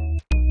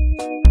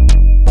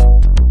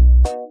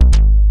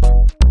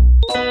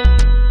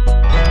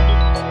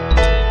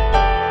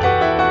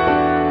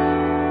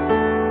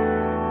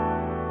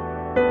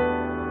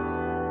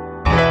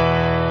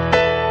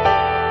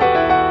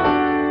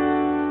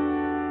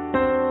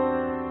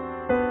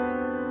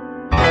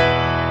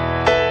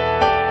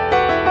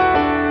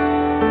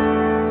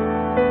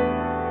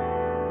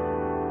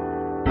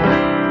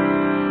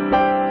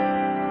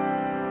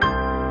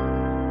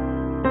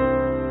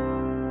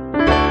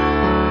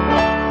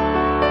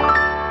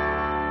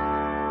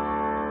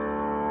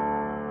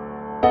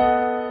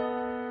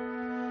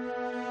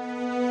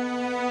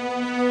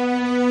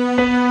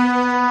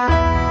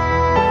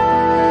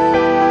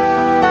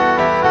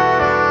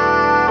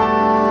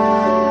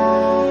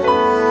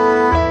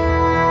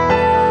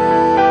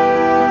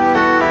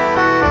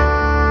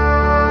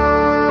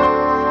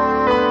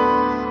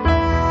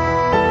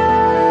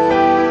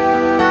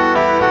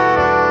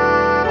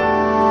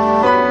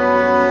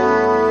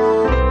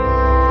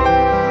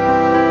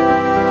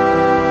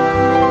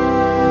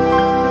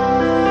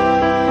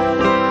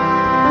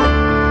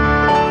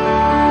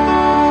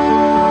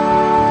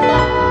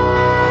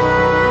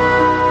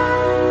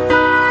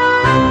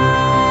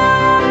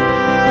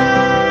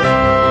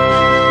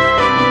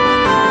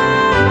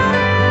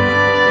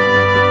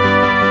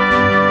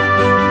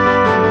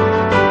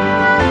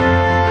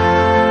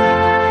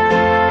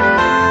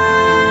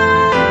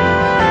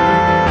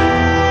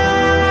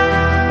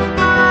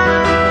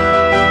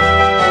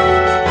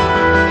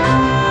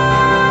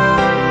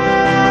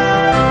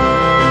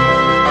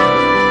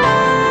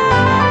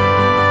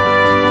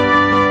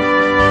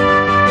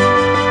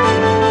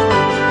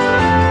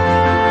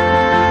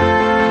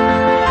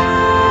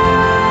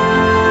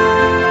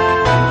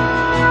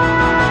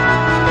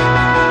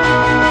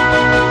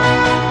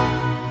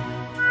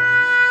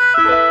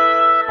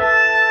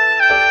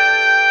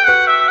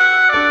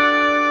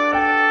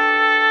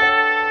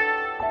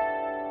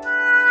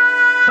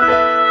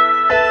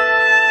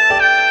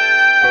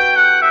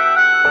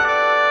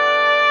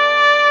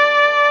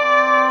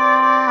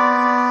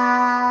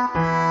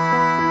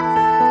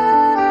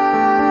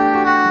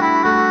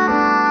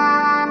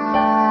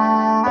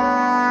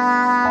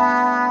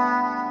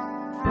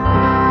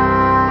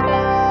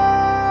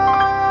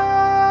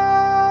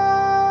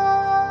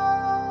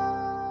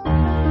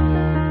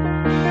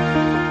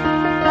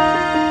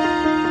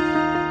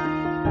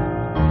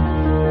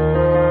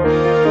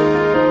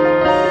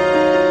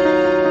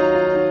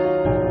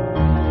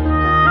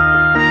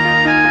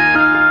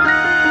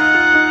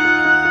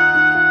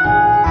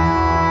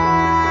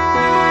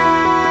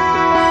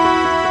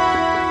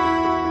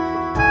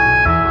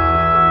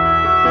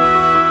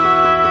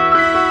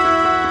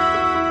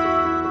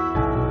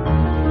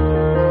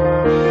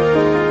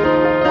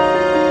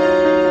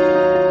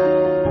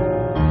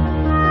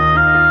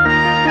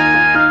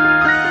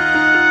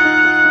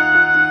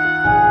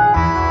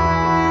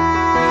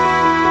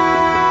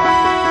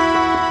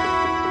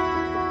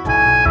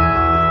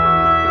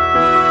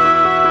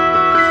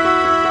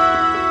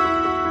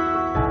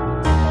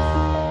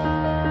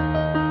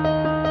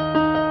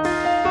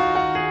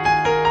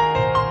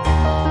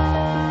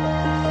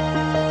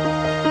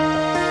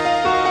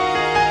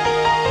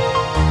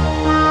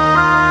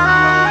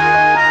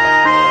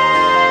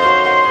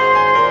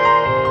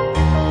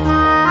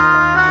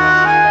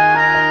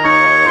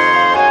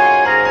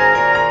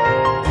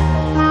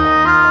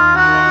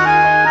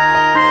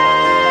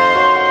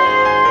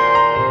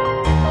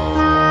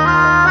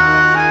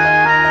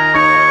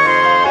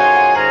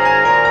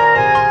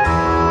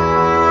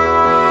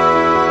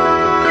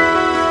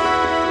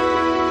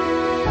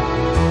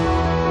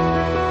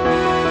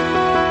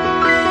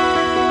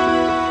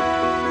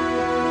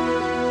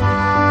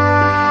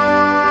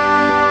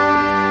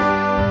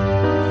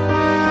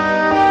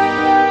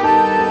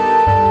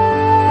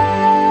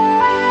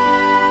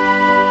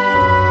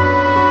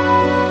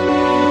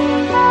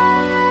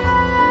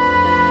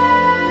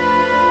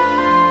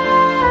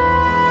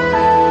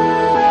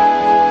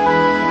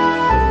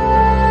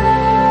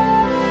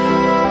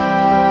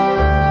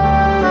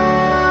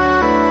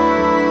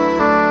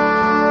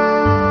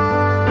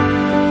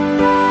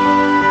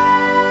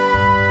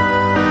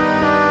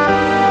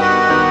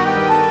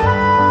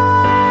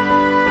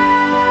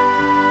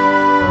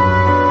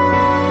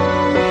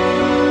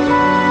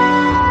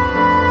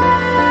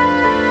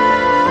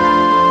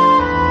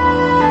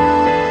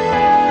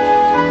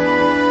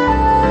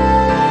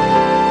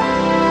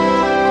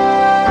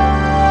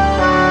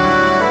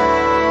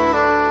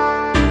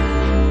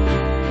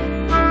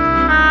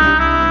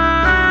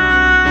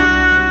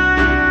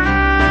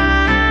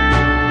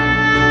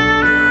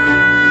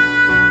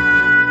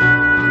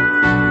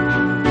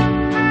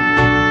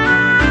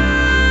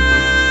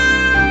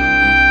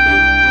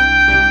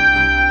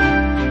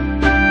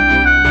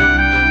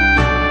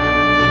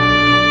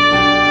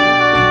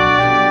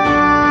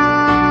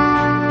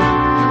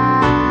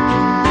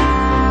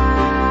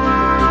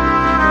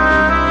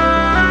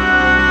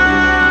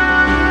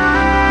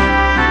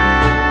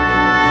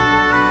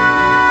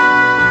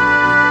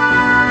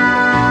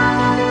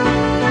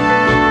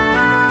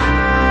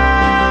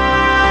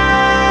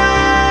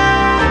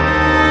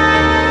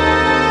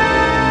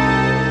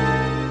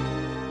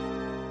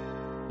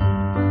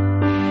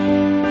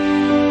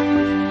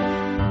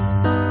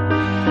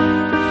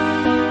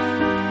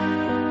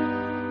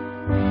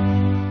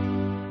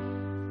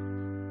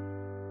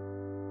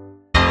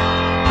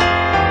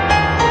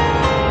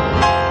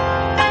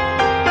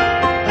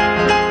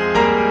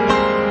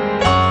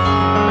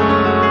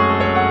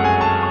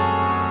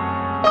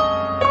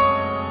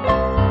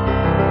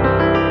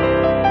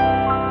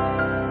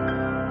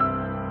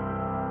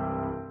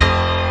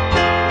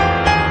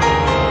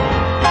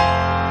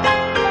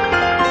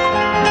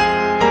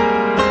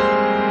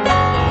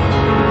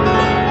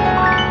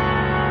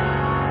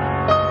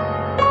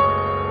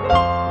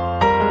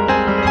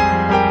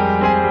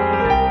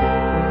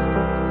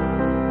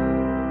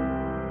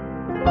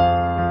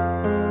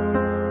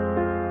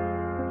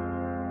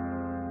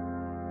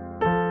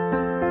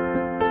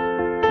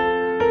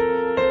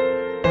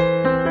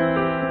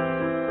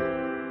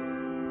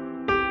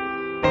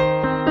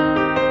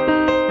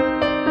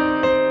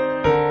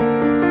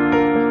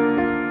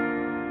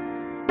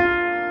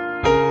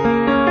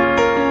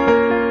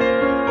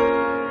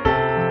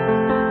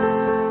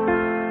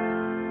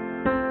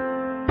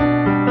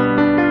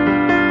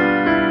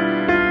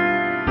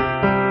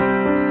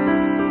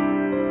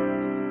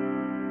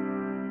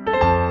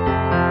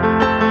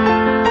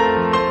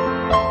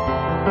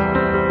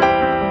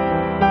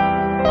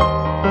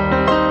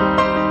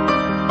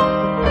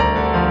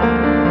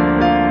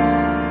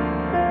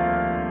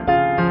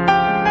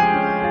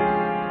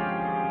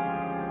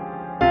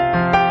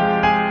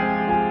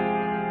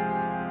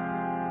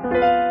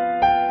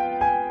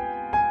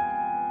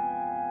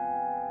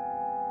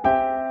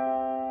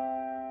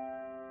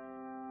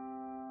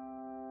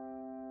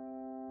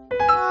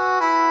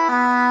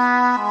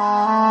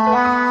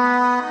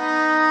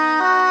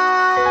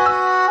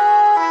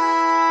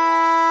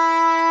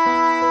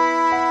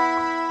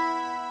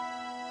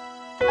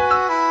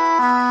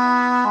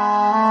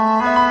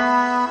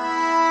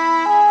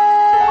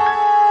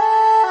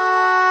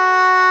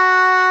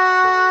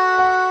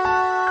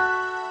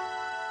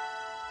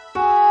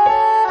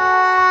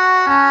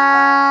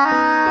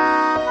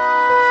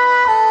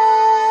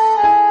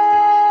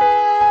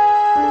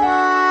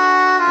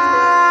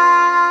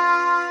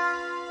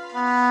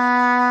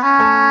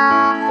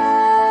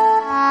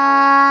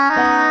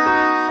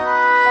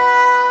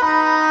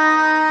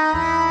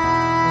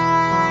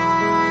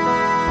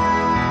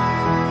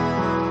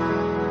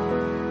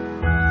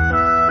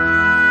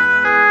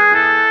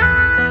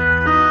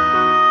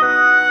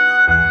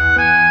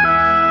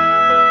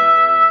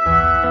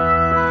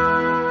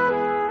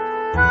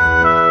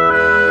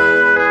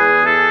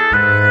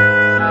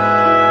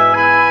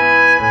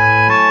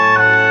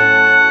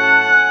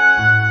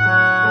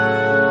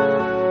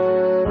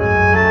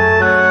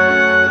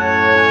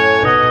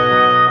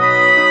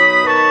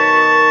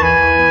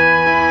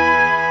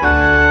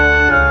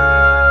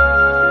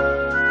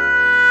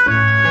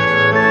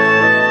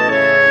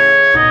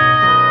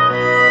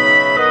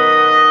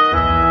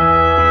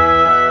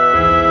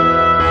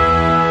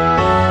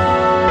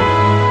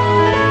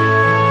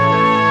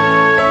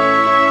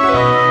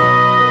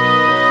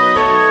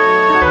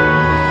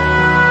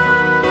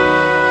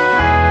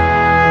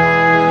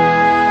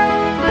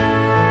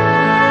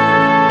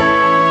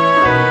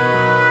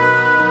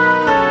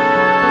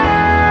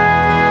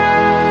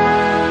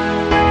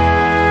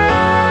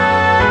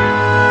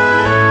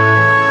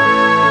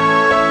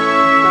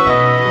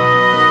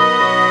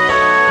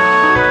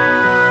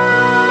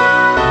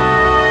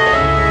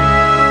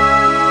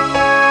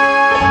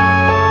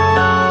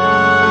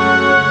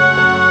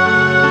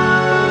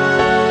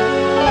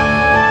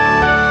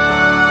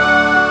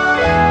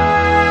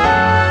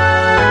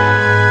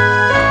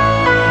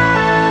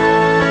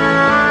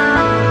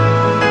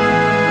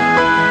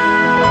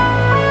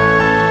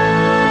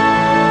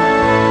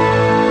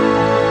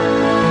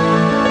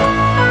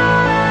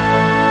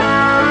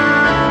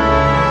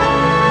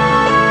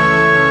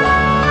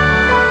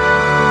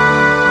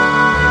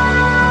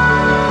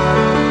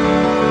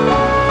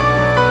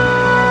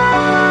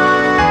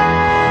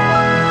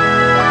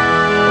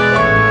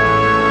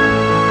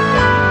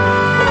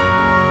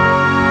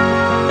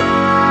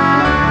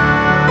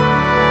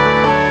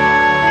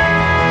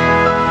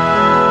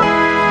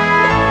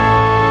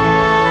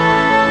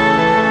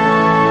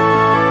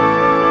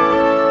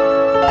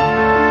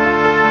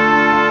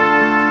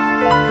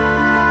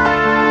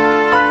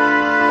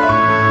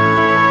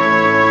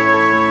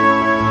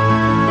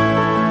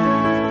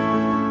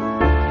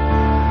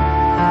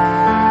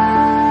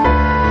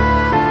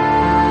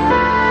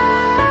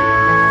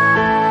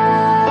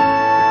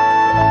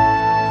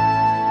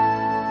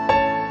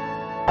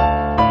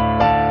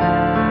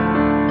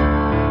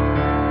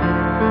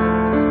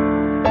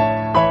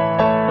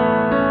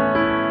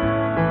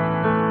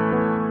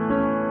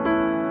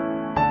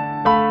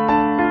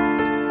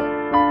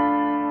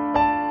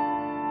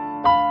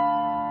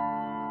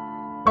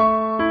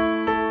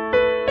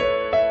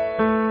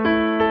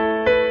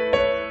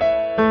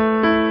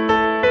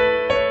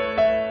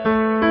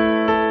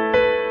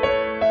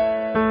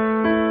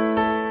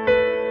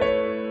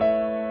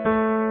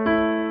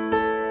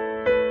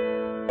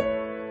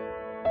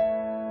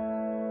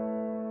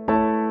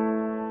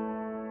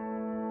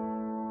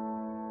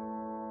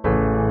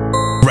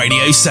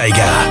 Radio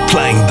Sega,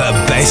 playing the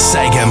best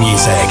Sega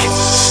music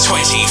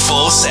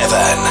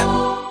 24/7.